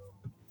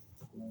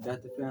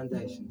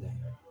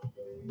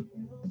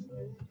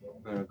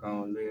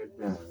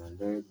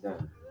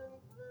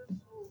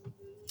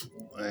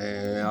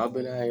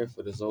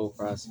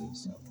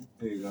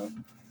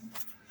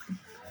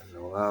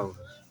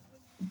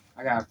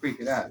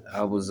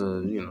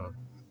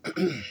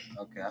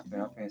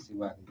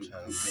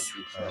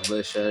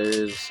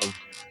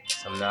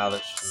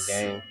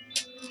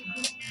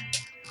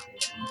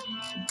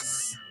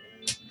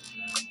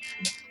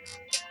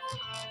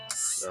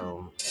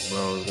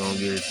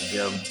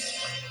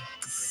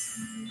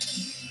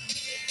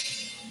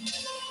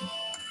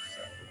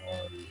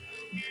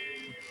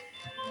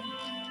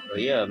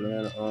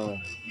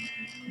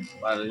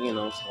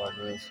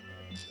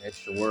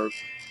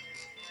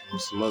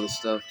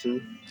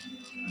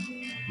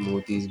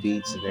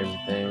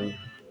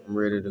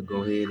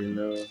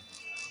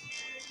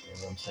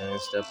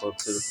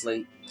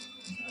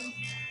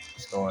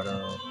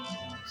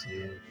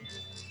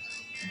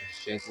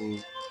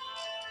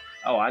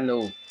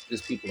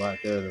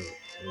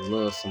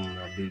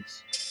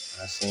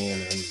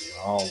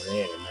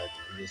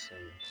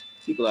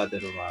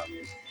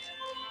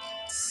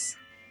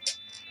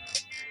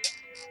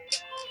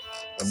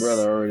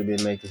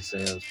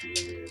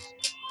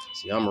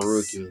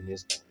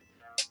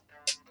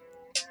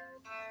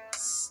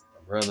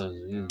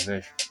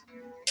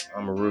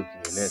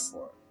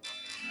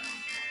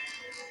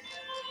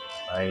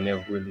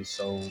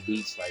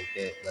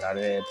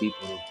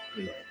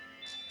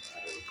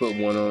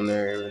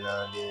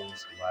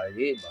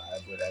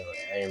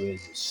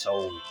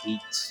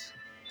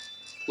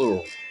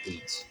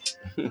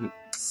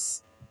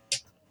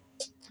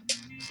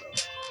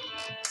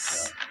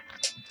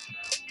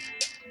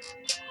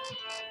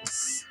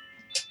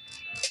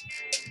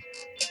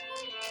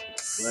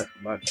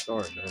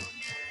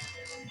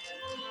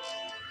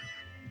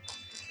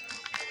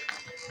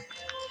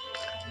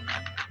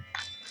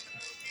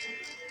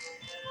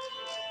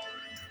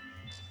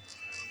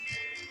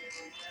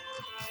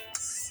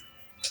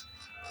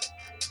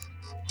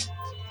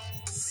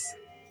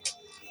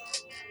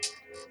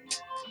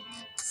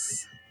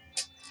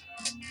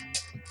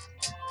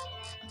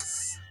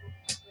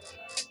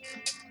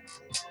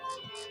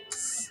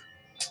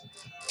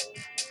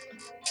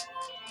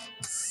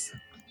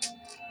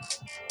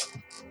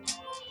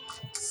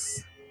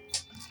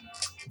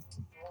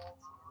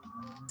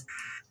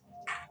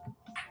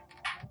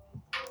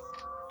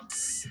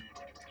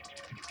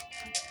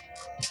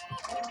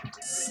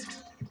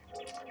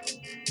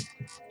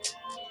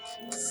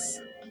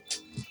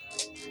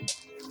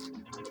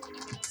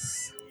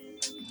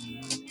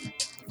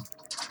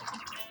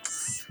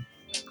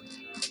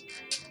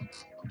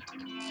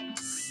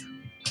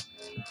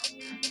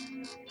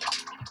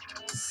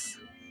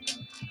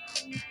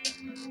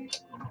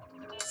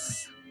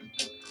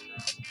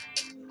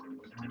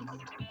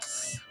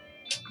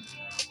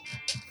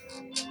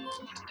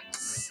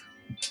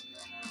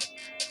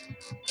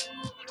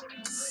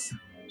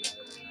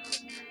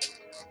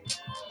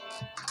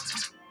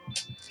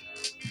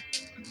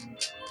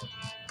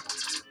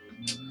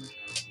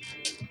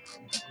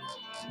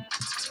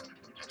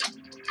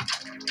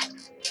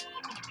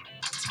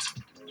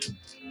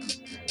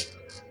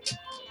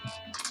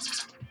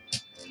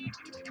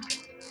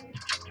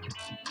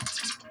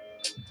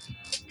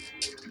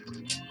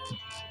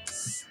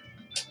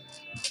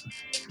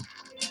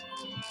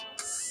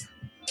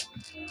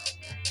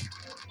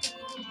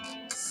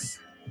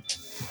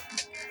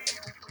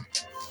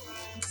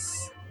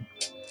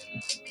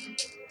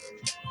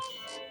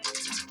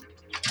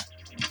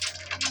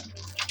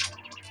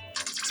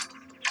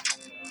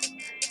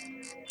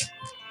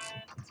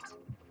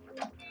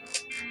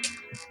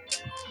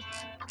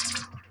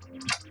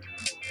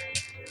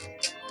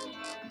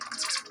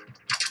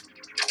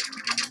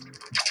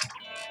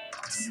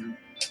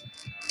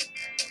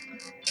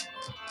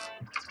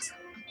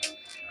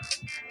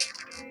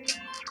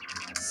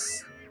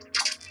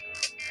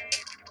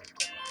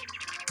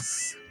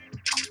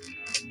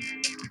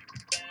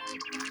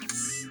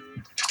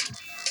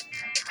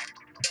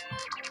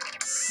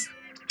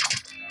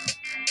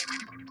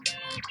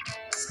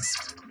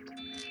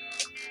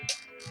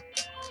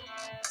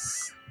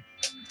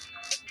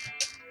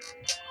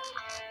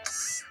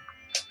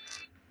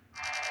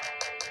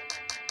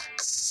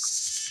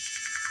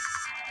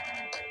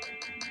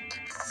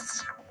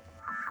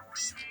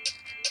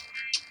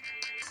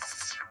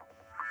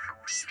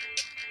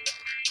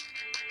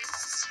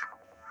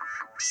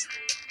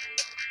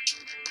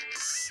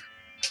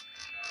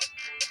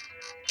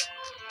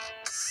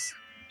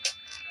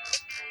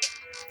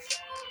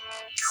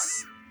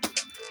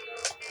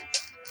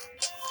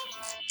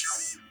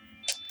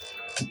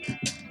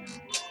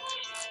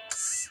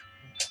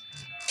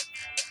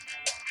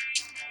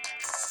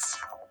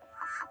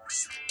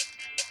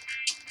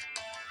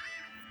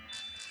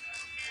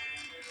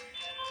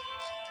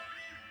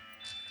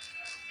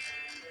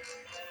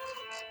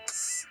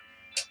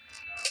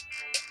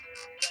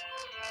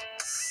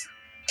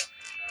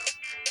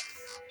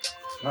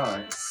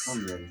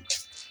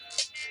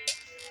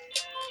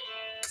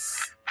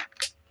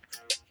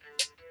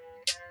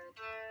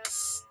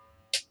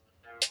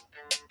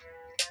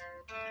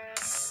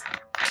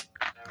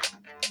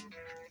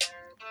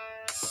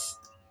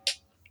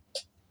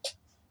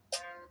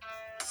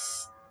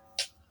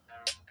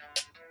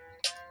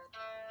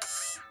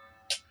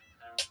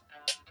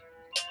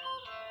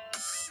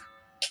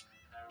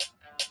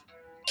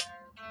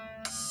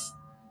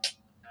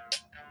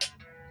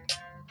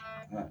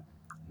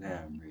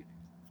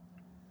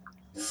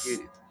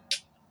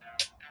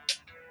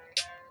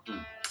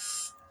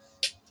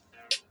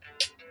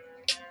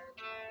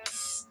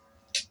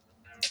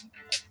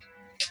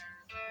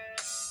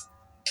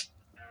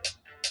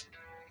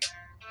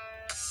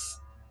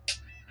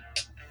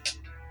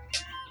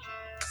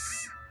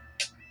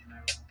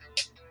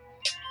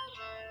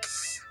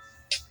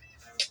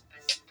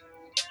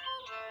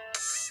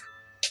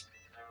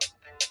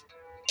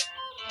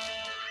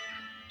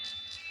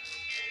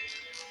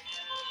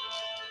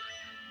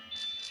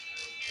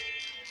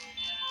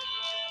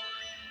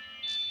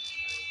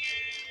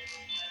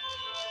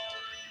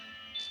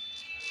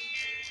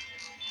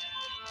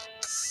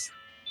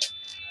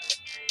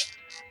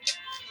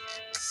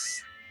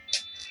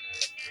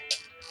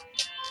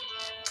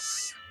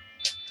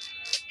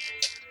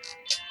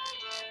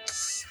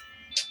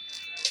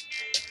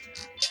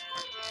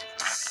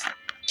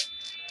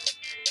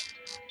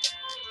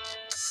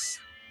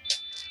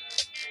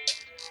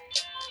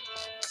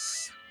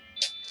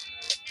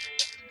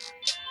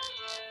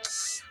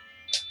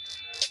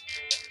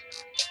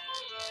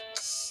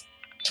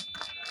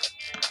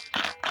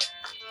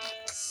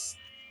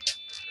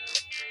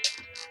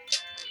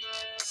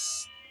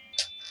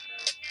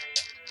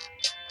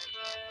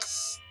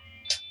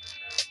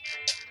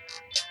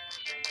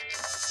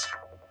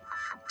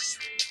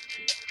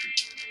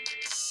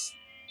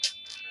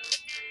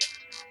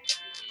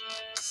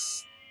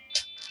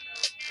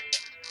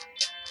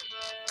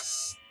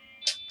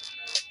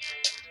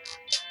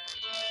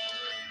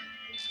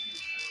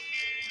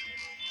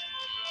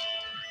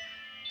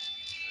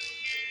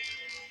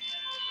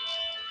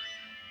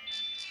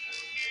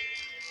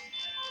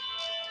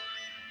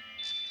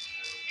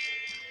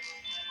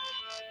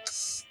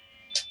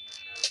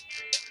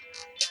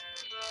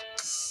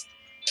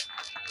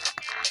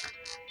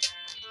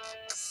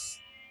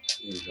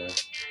you go.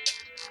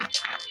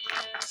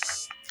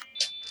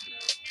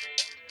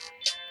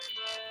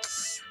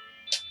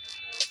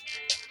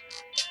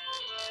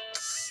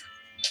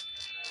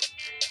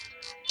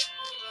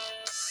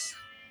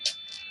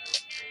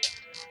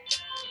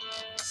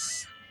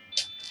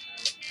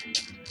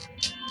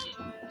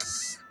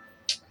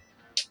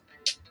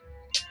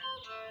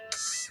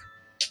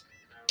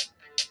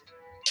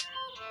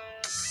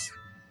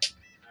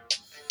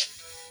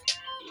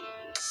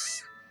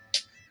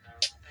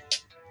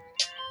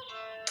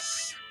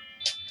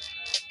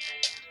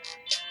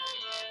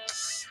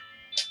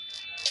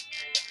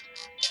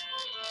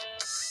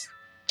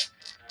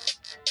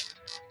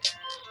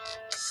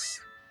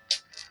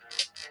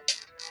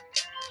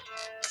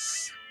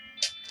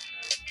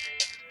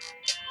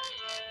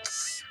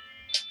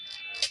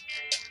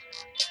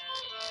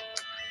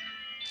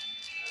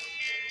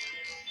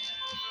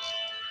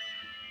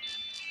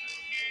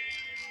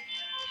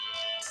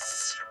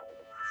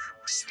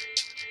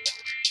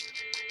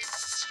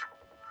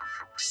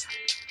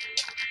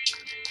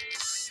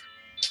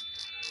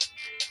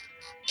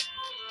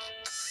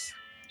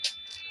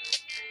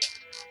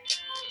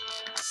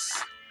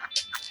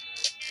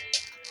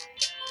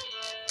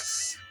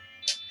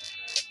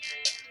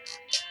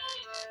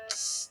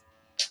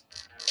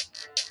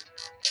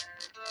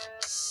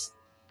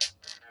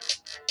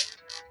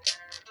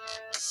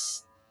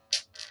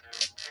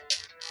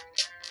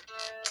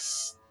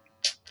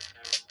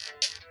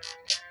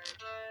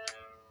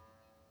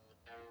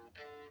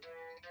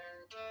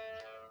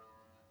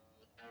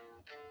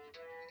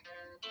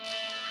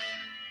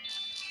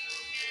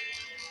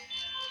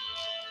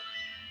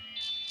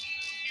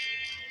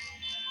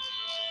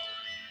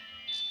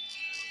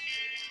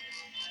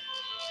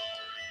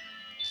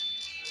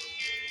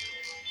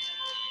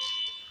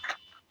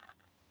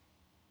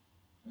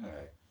 All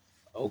right.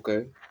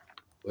 Okay.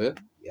 Well,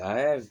 y'all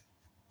have it.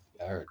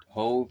 Y'all heard the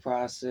whole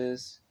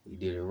process. You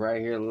did it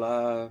right here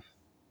live.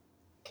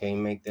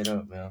 Can't make that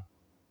up, man.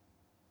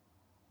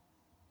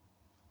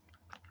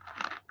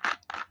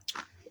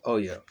 Oh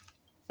yeah.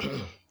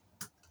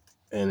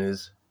 And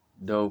it's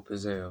dope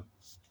as hell.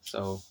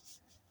 So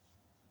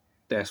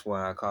that's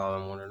why I call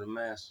him one of the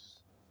masters.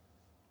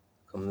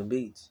 Come the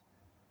beats.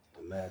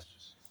 The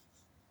masters.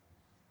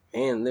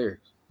 And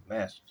lyrics.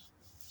 Masters.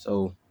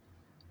 So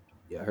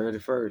y'all heard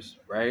it first.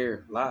 Right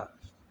here, live.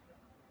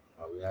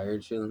 While we out here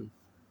chilling.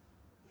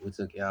 We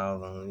took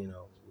y'all on,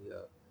 we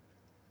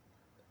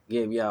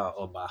gave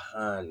y'all a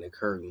behind the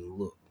curtain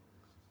look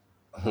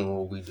on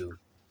what we do.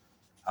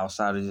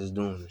 Outside of just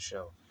doing the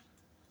show.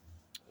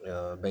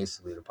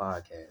 Basically the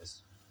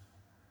podcast.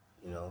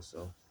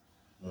 So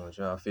I want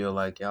y'all to feel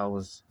like y'all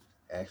was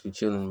actually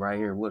chilling right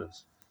here with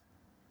us.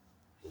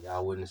 And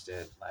y'all witnessed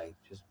that, like,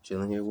 just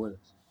chilling here with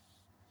us.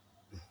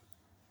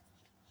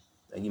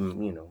 Like,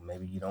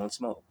 maybe you don't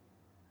smoke.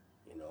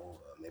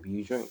 Maybe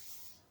you drink.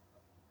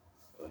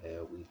 Or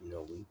hell, we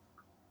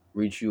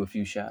reach you a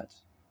few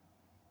shots.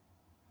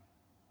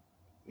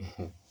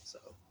 So,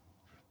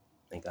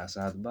 think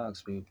outside the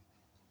box, people.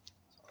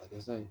 That's all I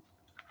can say.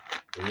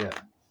 But yeah,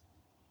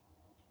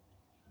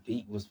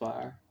 beat was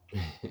fire.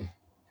 Yeah,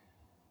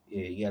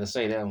 you gotta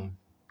say that one.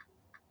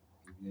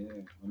 Yeah,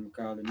 I'm gonna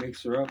call the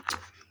mixer up.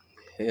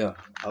 Yeah,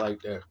 I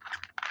like that.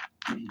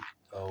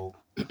 Oh,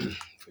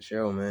 for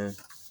sure, man.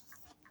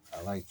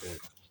 I like that.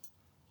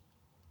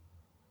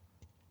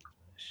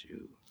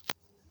 Shoot.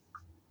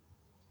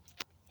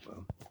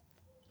 Well,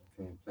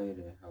 Can't play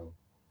that hoe.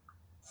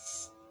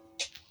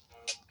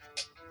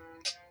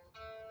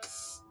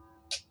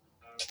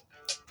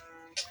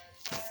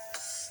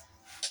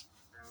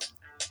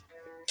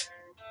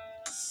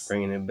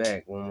 bringing it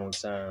back one more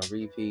time.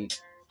 Repeat.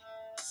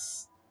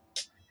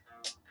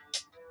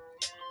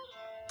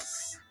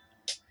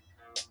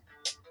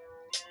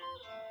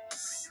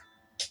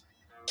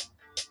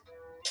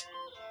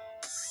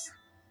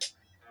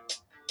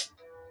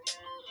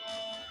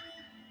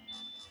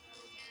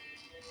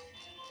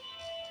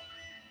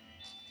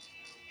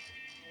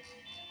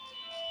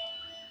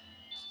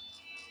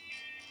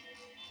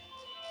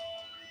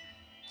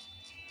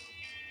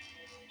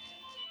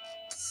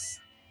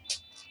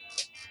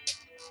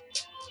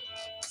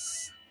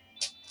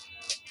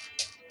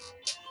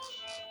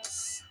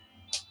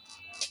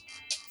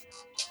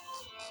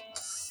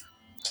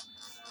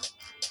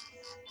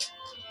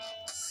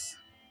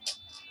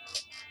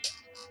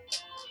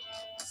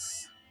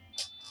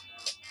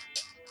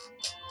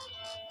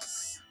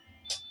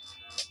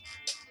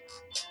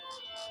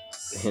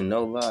 And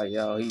no lie,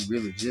 y'all, he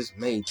really just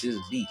made this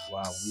beat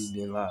while we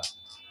been live.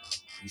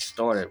 He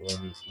started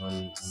when we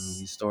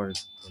started,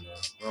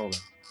 rolling.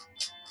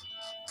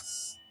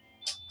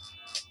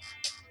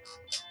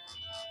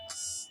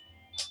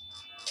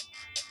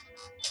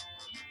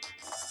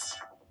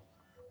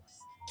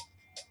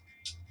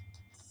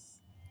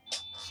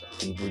 Some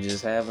people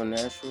just have a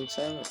natural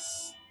talent.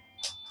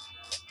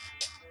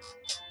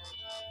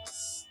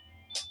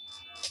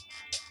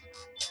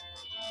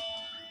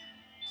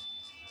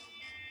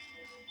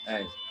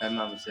 Hey, that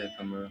mama said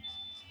come here.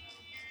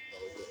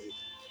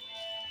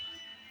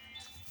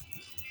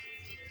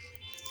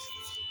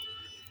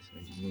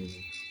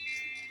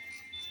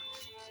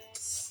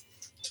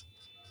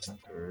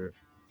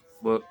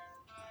 But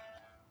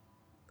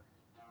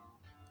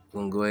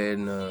we're gonna go ahead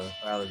and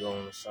probably go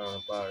on the sign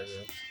up out of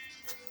here.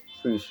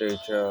 Appreciate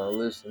y'all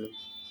listening.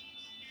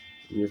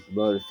 Just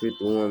about at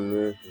 51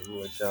 minutes.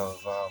 We'll let y'all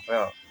vibe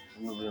out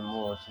a little bit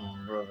more to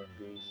my brother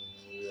B.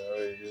 We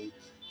already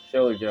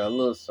showed y'all a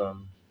little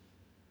something.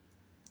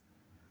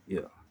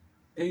 Yeah.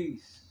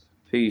 Peace.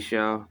 Peace,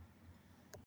 y'all.